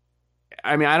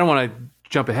mean, I don't want to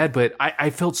jump ahead, but I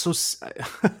felt so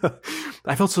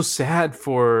I felt so sad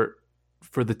for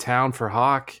the town, for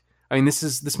Hawk. I mean,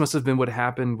 this must have been what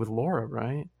happened with Laura,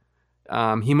 right?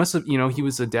 He must have, he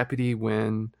was a deputy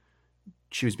when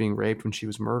she was being raped, when she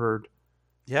was murdered.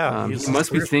 Yeah, he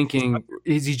must be thinking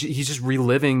he's just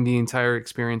reliving the entire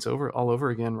experience all over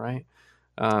again, right?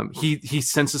 He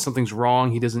senses something's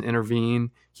wrong. He doesn't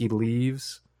intervene. He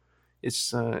leaves.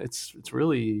 It's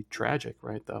really tragic,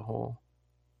 right? The whole,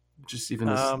 just even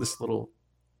this little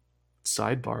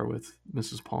sidebar with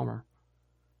Mrs. Palmer.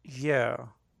 Yeah,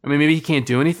 I mean, maybe he can't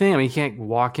do anything. I mean, he can't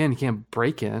walk in. He can't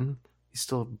break in. He's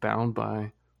still bound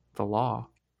by the law.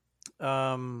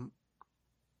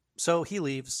 So he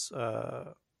leaves.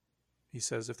 He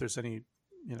says if there's any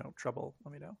trouble,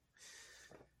 let me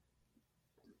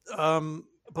know.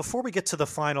 Before we get to the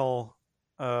final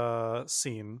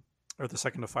scene, or the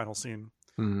second to final scene.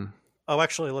 Mm-hmm. Oh,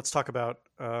 actually, let's talk about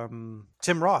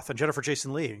Tim Roth and Jennifer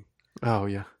Jason Leigh. Oh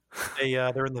yeah.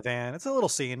 They're in the van. It's a little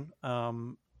scene.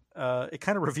 It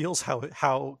kind of reveals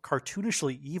how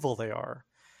cartoonishly evil they are.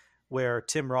 Where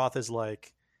Tim Roth is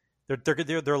like,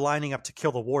 they're lining up to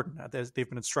kill the warden. They've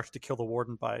been instructed to kill the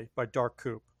warden by Dark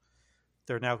Coop.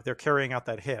 They're carrying out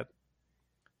that hit,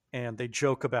 and they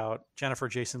joke about Jennifer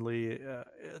Jason Leigh.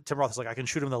 Tim Roth is like, I can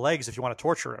shoot him in the legs if you want to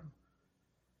torture him,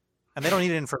 and they don't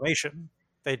need information.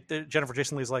 Jennifer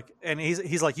Jason Leigh's like, and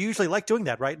he's like, you usually like doing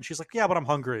that, right? And she's like, yeah, but I'm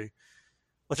hungry.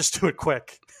 Let's just do it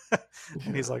quick.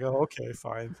 And he's like, oh, okay,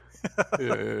 fine.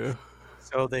 Yeah.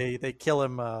 So they kill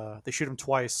him. They shoot him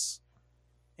twice,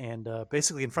 and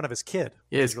basically in front of his kid.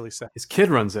 Yeah, it's really sad. His kid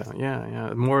runs out.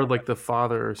 Yeah. More like the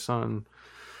father or son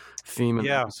theme in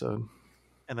the episode.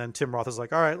 And then Tim Roth is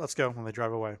like, all right, let's go. And they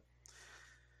drive away.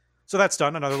 So that's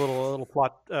done. Another little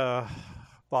plot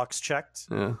box checked.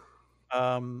 Yeah.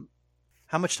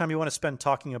 How much time you want to spend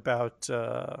talking about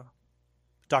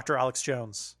Dr. Alex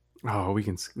Jones? Oh, we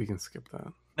can skip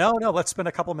that. No, let's spend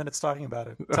a couple minutes talking about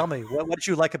it. Tell me, what did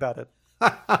you like about it?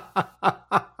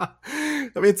 I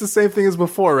mean, it's the same thing as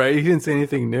before, right? He didn't say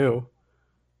anything new.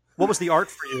 What was the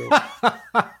art for you?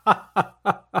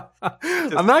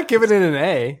 I'm not giving it an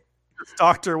A. This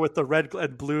doctor with the red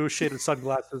and blue shaded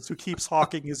sunglasses who keeps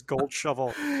hawking his gold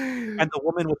shovel, and the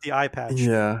woman with the eye patch.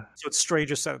 Yeah. So it's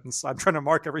strangest sentence. I'm trying to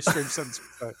mark every strange sentence.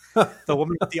 The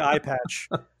woman with the eye patch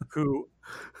who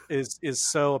is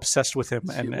so obsessed with him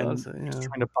and is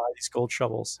trying to buy these gold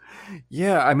shovels.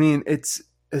 Yeah, I mean, it's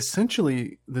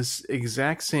essentially this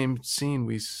exact same scene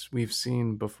we've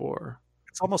seen before.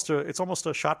 It's almost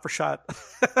a shot for shot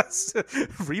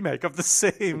remake of the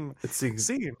same scene.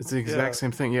 It's the exact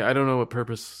same thing. Yeah, I don't know what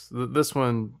purpose this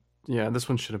one. Yeah, this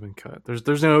one should have been cut.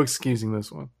 There's no excusing this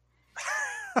one.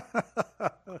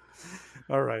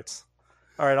 All right.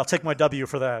 I'll take my W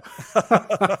for that.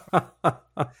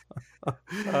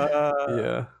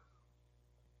 Yeah.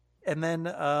 And then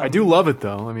I do love it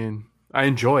though. I mean, I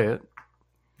enjoy it.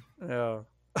 Yeah.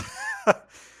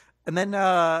 And then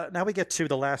now we get to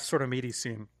the last sort of meaty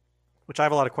scene, which I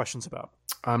have a lot of questions about.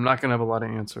 I'm not going to have a lot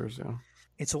of answers. Yeah.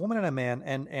 It's a woman and a man.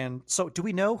 And so do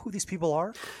we know who these people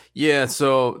are? Yeah.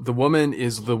 So the woman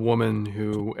is the woman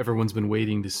who everyone's been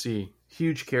waiting to see.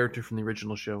 Huge character from the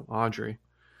original show, Audrey.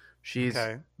 She's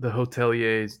the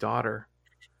hotelier's daughter.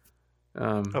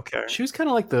 Okay. She was kind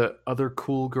of like the other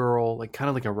cool girl, like kind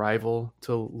of like a rival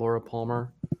to Laura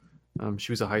Palmer.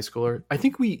 She was a high schooler. I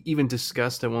think we even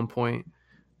discussed at one point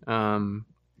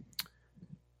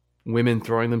women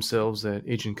throwing themselves at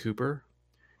Agent Cooper.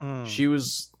 She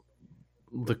was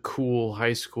the cool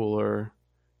high schooler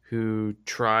who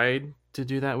tried to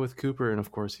do that with Cooper, and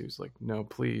of course he was like, no,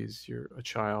 please, you're a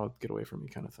child, get away from me,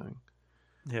 kind of thing.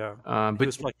 Yeah. But he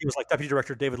was like Deputy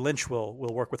Director David Lynch will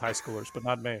work with high schoolers, but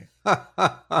not me.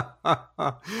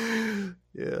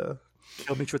 Yeah.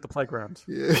 He'll meet you at the playground.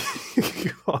 Yeah.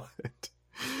 God.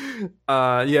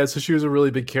 Yeah, so she was a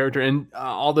really big character, and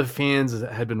all the fans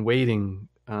had been waiting.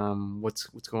 What's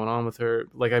going on with her?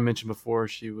 Like I mentioned before,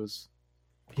 she was,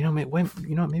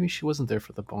 maybe she wasn't there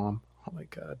for the bomb. Oh my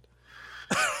God.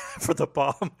 For the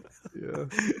bomb. Yeah.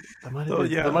 That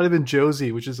might have been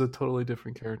Josie, which is a totally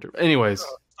different character. Anyways.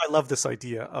 I love this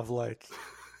idea of like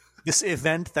this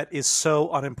event that is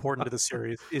so unimportant to the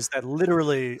series is that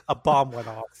literally a bomb went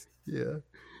off. Yeah.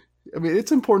 I mean,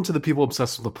 it's important to the people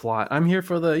obsessed with the plot. I'm here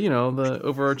for the, the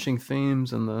overarching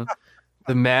themes and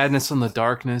the madness and the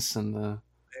darkness and the.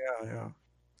 Yeah.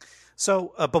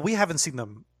 So, but we haven't seen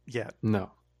them yet.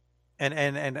 No.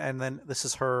 And then this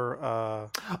is her.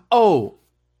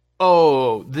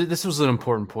 This was an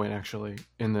important point actually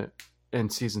in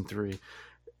season 3.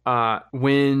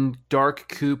 When Dark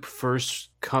Coop first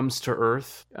comes to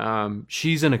Earth,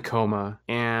 she's in a coma,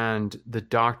 and the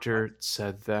doctor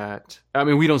said that. I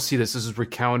mean, we don't see this. This is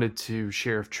recounted to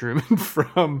Sheriff Truman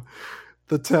from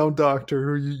the town doctor,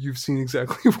 who you've seen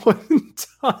exactly one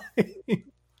time.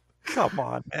 Come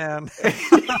on, man.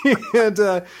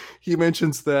 And he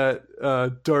mentions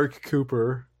that Dark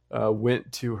Cooper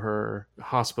went to her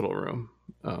hospital room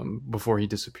before he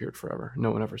disappeared forever. No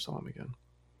one ever saw him again.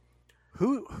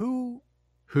 Who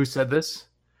said this?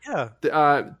 Yeah.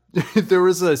 There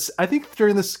was I think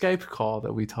during the Skype call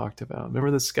that we talked about.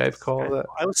 Remember the Skype call?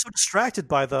 I was so distracted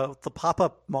by the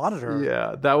pop-up monitor.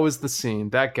 Yeah, that was the scene.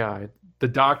 That guy, the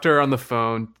doctor on the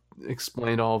phone,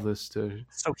 explained all this to.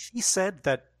 So he said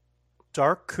that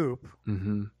Dark Coop.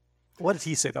 Mm-hmm. What did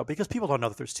he say though? Because people don't know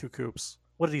that there's 2 Coops.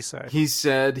 What did he say? He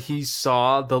said he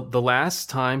saw the last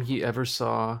time he ever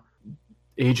saw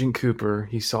Agent Cooper.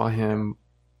 He saw him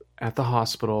at the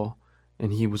hospital,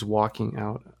 and he was walking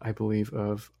out, I believe,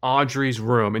 of Audrey's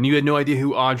room. And you had no idea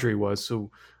who Audrey was,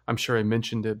 so I'm sure I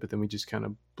mentioned it, but then we just kind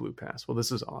of blew past. Well,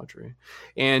 this is Audrey.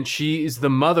 And she is the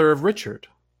mother of Richard.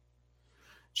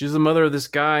 She's the mother of this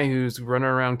guy who's running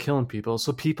around killing people.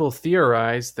 So people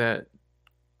theorize that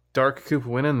Dark Coop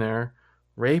went in there,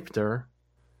 raped her,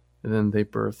 and then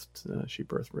she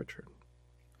birthed Richard.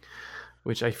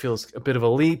 Which I feel is a bit of a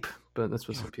leap, but that's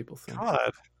what some people think.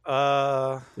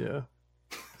 God. Yeah.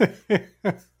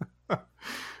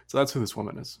 So that's who this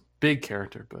woman is. Big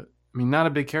character, but I mean, not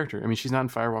a big character. I mean, she's not in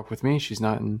Firewalk with Me. She's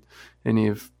not in any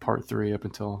of Part 3 up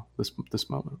until this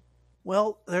moment.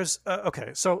 Well, there's okay.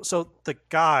 So the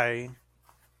guy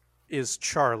is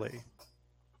Charlie.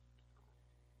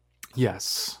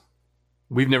 Yes,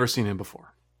 we've never seen him before.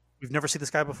 We've never seen this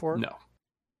guy before. No.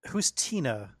 Who's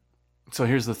Tina? So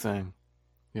here's the thing.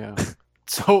 Yeah.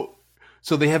 So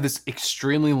they have this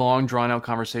extremely long, drawn out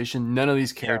conversation. None of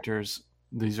these characters.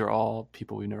 These are all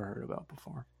people we've never heard about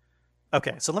before.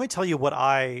 Okay, so let me tell you what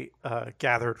I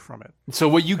gathered from it. So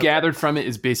what you gathered from it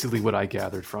is basically what I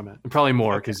gathered from it. And probably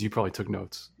more, because you probably took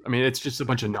notes. I mean, it's just a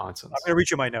bunch of nonsense. I'm going to read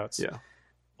you my notes. Yeah.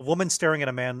 A woman staring at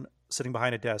a man sitting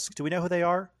behind a desk. Do we know who they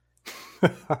are?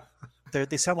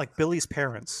 They sound like Billy's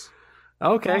parents.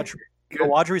 Okay. Audrey.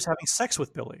 Audrey's having sex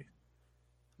with Billy.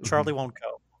 Charlie won't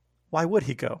go. Why would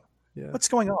he go? Yeah. What's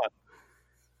going on?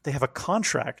 They have a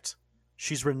contract.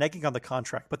 She's reneging on the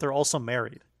contract, but they're also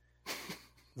married.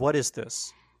 What is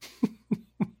this?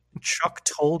 Chuck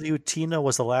told you Tina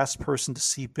was the last person to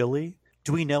see Billy?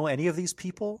 Do we know any of these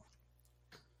people?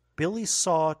 Billy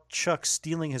saw Chuck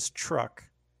stealing his truck.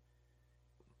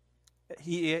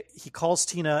 He calls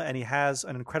Tina and he has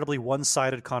an incredibly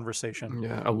one-sided conversation.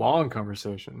 Yeah, a long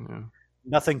conversation. Yeah.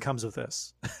 Nothing comes of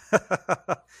this.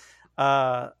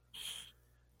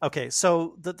 Okay,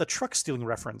 so the truck stealing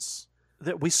reference.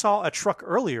 We saw a truck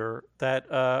earlier that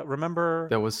remember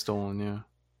That was stolen, yeah.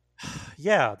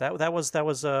 Yeah, that was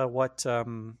what oh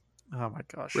my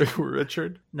gosh.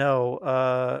 Richard?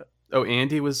 No,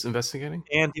 Andy was investigating?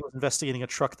 Andy was investigating a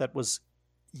truck that was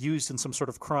used in some sort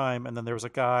of crime, and then there was a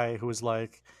guy who was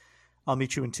like, I'll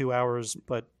meet you in 2 hours,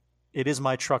 but it is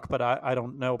my truck, but I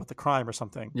don't know about the crime or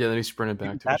something. Yeah, then he sprinted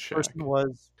back to that his shack. person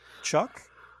was Chuck?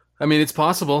 I mean, it's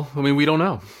possible. I mean, we don't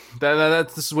know.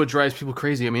 This is what drives people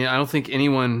crazy. I mean, I don't think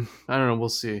anyone. I don't know. We'll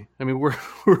see. I mean,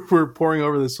 we're pouring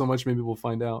over this so much. Maybe we'll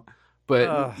find out.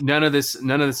 But none of this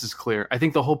is clear. I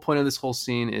think the whole point of this whole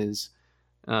scene is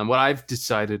what I've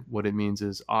decided. What it means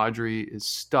is Audrey is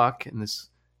stuck in this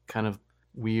kind of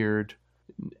weird,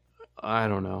 I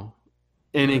don't know,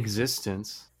 in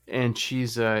existence, and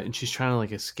she's trying to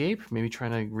like escape, maybe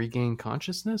trying to regain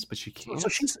consciousness, but she can't. So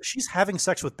she's having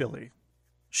sex with Billy.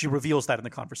 She reveals that in the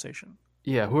conversation.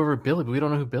 Yeah, whoever Billy, but we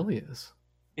don't know who Billy is.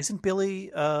 Isn't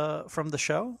Billy from the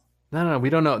show? No, we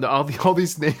don't know. All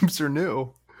these names are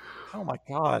new. Oh my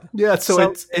god. Yeah,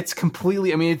 so it's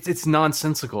completely. I mean, it's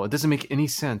nonsensical. It doesn't make any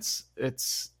sense.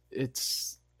 It's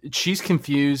she's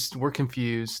confused. We're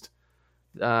confused.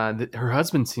 Her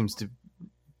husband seems to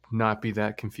not be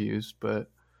that confused,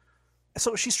 but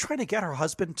so she's trying to get her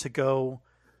husband to go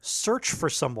search for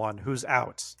someone who's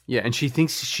out. Yeah, and she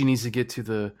thinks she needs to get to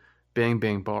the Bang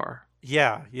Bang bar.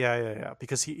 Yeah,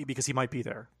 because he might be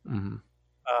there. Mm-hmm.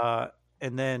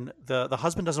 And then the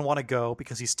husband doesn't want to go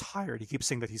because he's tired. He keeps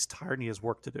saying that he's tired and he has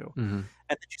work to do. Mm-hmm. And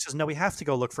then she says, "No, we have to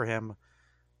go look for him."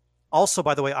 Also,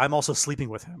 by the way, I'm also sleeping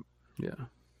with him. Yeah.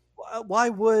 Why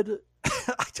would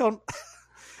I don't?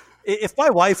 If my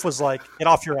wife was like, "Get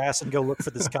off your ass and go look for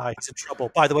this guy. He's in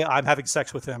trouble." By the way, I'm having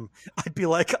sex with him. I'd be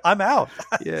like, "I'm out."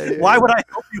 Yeah. Why would I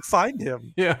help you find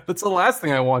him? Yeah, that's the last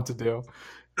thing I want to do.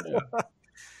 Yeah.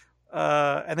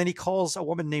 And then he calls a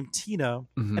woman named Tina,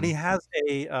 and he has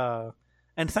a.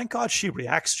 And thank God she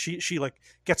reacts. She like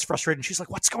gets frustrated, and she's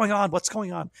like, "What's going on? What's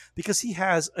going on?" Because he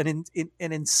has an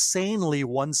insanely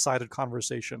one-sided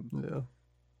conversation. Yeah.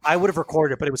 I would have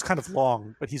recorded it, but it was kind of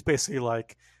long. But he's basically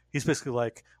like,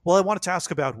 "Well, I wanted to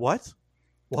ask about what?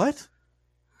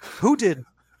 Who did?"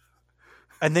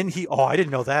 And then I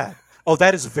didn't know that. Oh,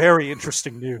 that is very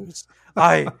interesting news.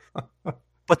 But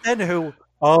then who?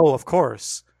 Oh, of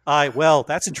course. Well,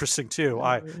 that's interesting too.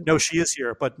 No, she is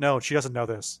here, but no, she doesn't know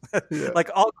this. Yeah. Like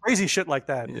all crazy shit like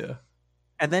that. Yeah.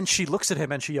 And then she looks at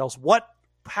him and she yells, "What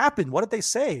happened? What did they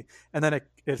say?" And then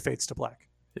it fades to black.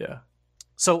 Yeah.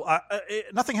 So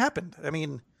nothing happened. I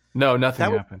mean, no,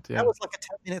 nothing happened. Yeah. That was like a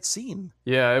 10-minute scene.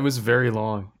 Yeah, it was very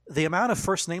long. The amount of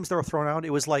first names that were thrown out,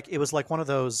 it was like one of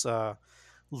those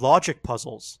logic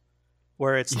puzzles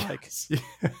where it's like,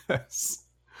 yes.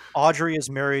 Audrey is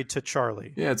married to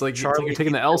Charlie. Yeah, it's like Charlie you're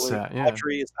taking the hates Billy. LSAT. Yeah.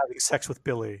 Audrey is having sex with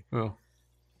Billy. Oh.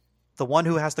 The one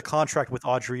who has the contract with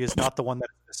Audrey is not the one that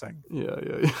is missing.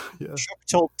 Yeah. Chuck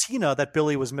told Tina that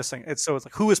Billy was missing. So it's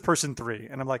like, who is person 3?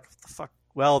 And I'm like, what the fuck?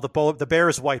 Well, the bear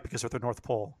is white because they're at the North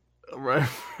Pole. Right.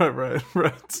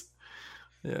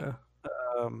 Yeah.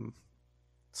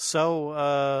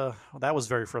 So that was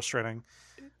very frustrating.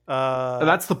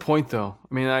 That's the point, though.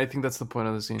 I mean, I think that's the point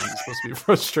of the scene. It's supposed to be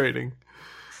frustrating.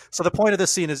 So the point of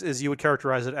this scene is you would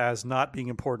characterize it as not being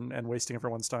important and wasting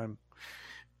everyone's time.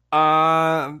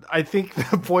 I think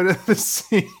the point of the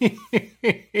scene.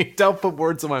 Don't put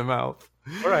words in my mouth.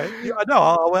 All right.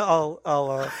 No,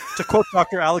 I'll to quote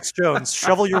Dr. Alex Jones,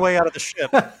 shovel your way out of the ship.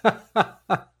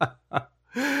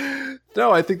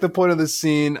 No, I think the point of the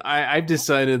scene. I've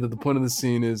decided that the point of the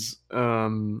scene is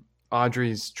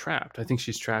Audrey's trapped. I think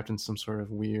she's trapped in some sort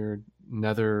of weird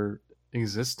nether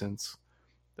existence,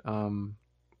 and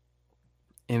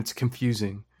it's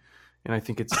confusing. And I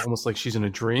think it's almost like she's in a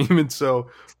dream, and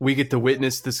so we get to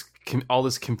witness all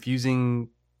these confusing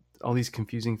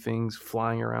things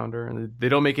flying around her, and they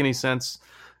don't make any sense,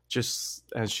 just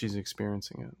as she's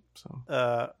experiencing it. So,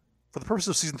 for the purpose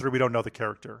of season 3, we don't know the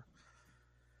character.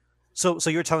 So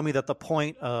you're telling me that the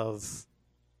point of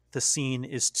the scene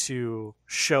is to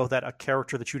show that a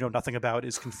character that you know nothing about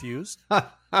is confused?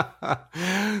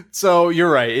 So you're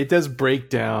right. It does break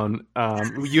down.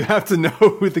 You have to know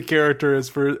who the character is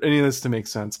for any of this to make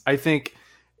sense. I think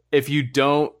if you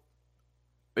don't,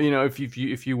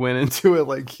 if you went into it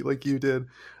like you did,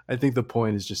 I think the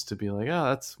point is just to be like, oh,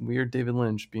 that's weird, David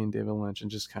Lynch being David Lynch,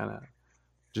 and just kind of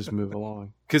just move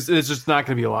along, because it's just not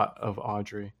going to be a lot of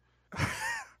Audrey.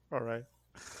 All right.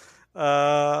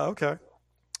 Okay.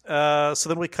 So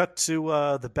then we cut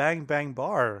to the Bang Bang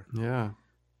Bar. Yeah.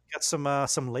 Got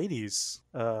some ladies.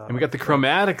 And we got the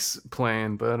Chromatics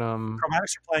playing, but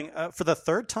Chromatics are playing for the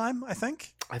 3rd time, I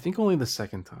think. I think only the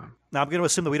 2nd time. Now I'm going to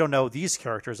assume that we don't know these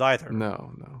characters either.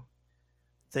 No.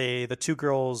 The 2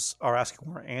 girls are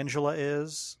asking where Angela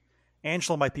is.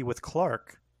 Angela might be with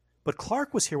Clark, but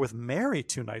Clark was here with Mary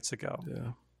 2 nights ago.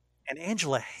 Yeah. And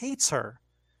Angela hates her.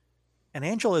 And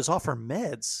Angela is off her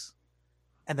meds.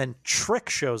 And then Trick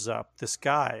shows up, this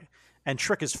guy. And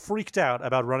Trick is freaked out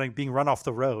about being run off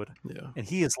the road. Yeah. And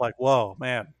he is like, whoa,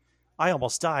 man, I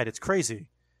almost died. It's crazy.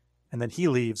 And then he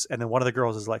leaves. And then one of the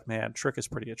girls is like, man, Trick is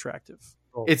pretty attractive.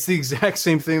 It's the exact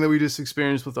same thing that we just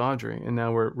experienced with Audrey. And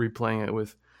now we're replaying it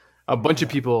with a bunch of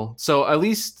people. So at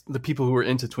least the people who were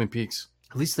into Twin Peaks,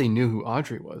 at least they knew who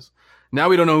Audrey was. Now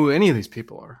we don't know who any of these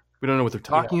people are. We don't know what they're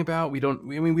talking about. We don't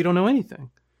know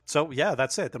anything. So yeah,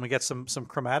 that's it. Then we get some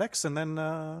Chromatics, and then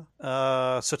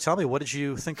so tell me, what did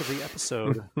you think of the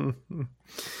episode?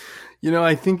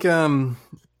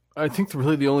 I think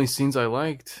really the only scenes I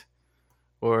liked,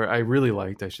 or I really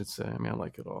liked, I should say. I mean, I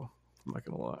like it all. I'm not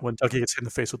gonna lie. When Dougie gets hit in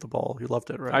the face with the ball, you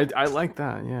loved it, right? I like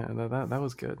that. Yeah, that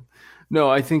was good. No,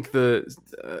 I think the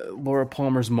Laura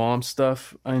Palmer's mom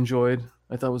stuff I enjoyed.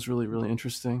 I thought was really, really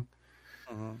interesting.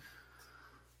 Mm-hmm.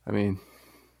 I mean,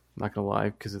 not gonna lie,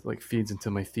 because it like feeds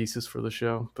into my thesis for the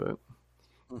show, but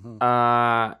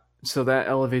so that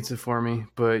elevates it for me.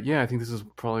 But yeah, I think this is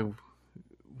probably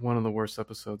one of the worst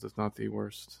episodes, if not the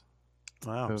worst.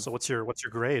 Wow. So what's your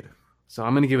grade? So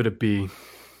I'm gonna give it a B.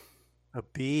 A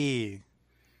B.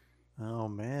 Oh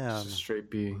man. Just a straight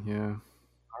B. Yeah.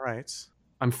 All right.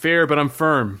 I'm fair, but I'm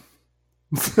firm.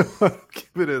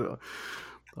 Give it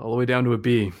all the way down to a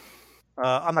B.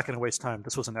 I'm not going to waste time.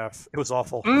 This was an F. It was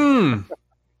awful.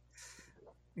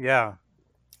 Yeah.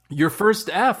 Your first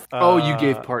F. You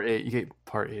gave part 8. You gave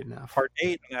part 8 an F. Part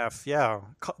 8 an F. Yeah.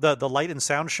 The Light and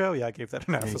Sound show. Yeah, I gave that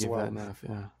an F as well. That an F,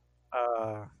 yeah.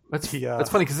 That's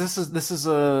funny, because this is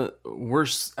a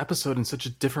worse episode in such a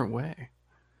different way.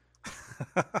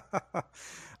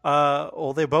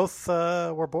 Well, they both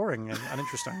were boring and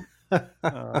uninteresting.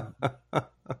 I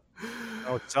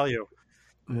would tell you.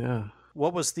 Yeah.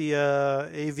 What was the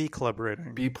AV Club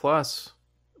rating? B+,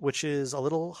 which is a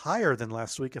little higher than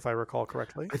last week, if I recall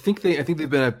correctly. I think they've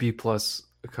been at B+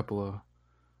 a couple of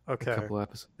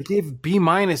episodes. They gave B-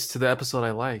 to the episode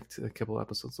I liked a couple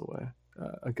episodes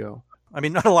ago. I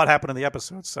mean, not a lot happened in the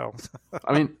episode, so.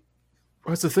 I mean,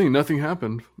 that's the thing. Nothing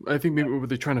happened. I think maybe were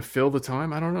they trying to fill the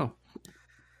time? I don't know.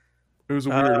 It's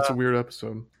a weird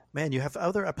episode. Man, you have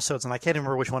other episodes, and I can't even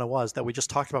remember which one it was, that we just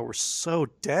talked about were so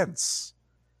dense.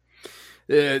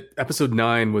 Episode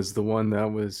 9 was the one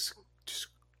that was just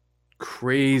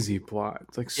crazy plot.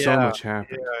 It's like so much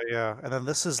happened. Yeah. And then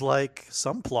this is like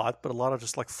some plot, but a lot of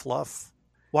just like fluff.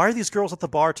 Why are these girls at the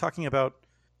bar talking about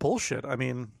bullshit? I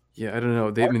mean, yeah, I don't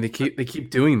know. They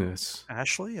keep doing this.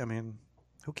 Ashley, I mean,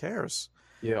 who cares?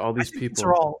 Yeah, all these These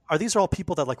people. are these all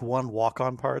people that like won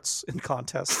walk-on parts in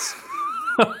contests?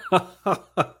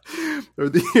 are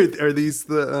these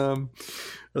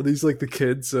like the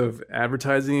kids of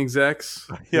advertising execs?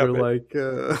 Yeah, They're like,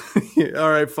 yeah,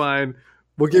 all right, fine.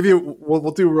 We'll give you,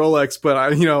 we'll do Rolex, but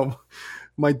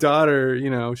my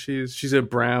daughter, she's at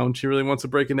Brown. She really wants to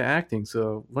break into acting.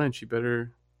 So Lynch, you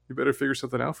better figure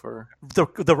something out for her.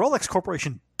 The Rolex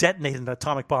Corporation detonated an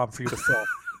atomic bomb for you to film.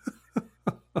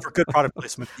 For good product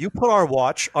placement. You put our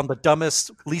watch on the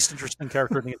dumbest, least interesting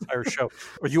character in the entire show.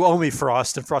 Or you owe me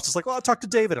Frost. And Frost is like, well, I'll talk to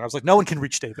David. And I was like, no one can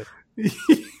reach David.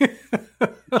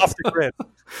 Off the grid.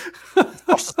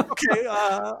 Frost is like, okay,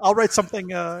 I'll write something.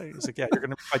 He's like, yeah, you're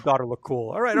going to make my daughter look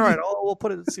cool. All right. We'll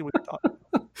put it and see what you thought.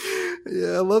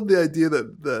 Yeah, I love the idea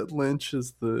that Lynch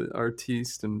is the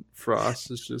artiste and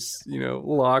Frost is just,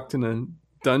 locked in a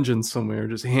dungeon somewhere,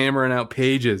 just hammering out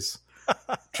pages.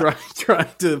 Trying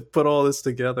to put all this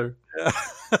together.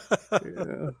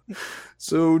 Yeah.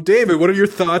 So, David, what are your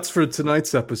thoughts for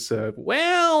tonight's episode?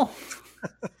 Well,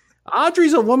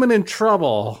 Audrey's a woman in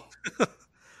trouble.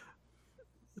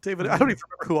 David, I don't even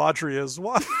remember who Audrey is.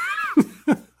 What?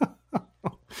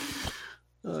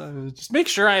 Just make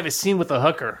sure I have a scene with a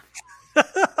hooker.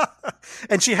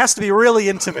 And she has to be really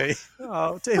into me.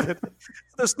 Oh, David,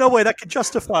 there's no way that can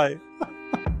justify.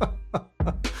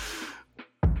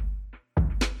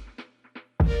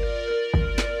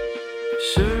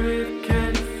 Sure, it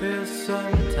can feel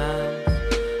sometimes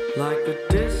like the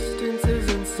distance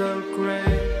isn't so great,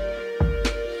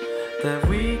 that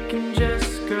we can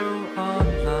just go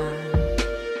online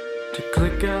to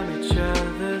click on each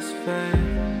other's face.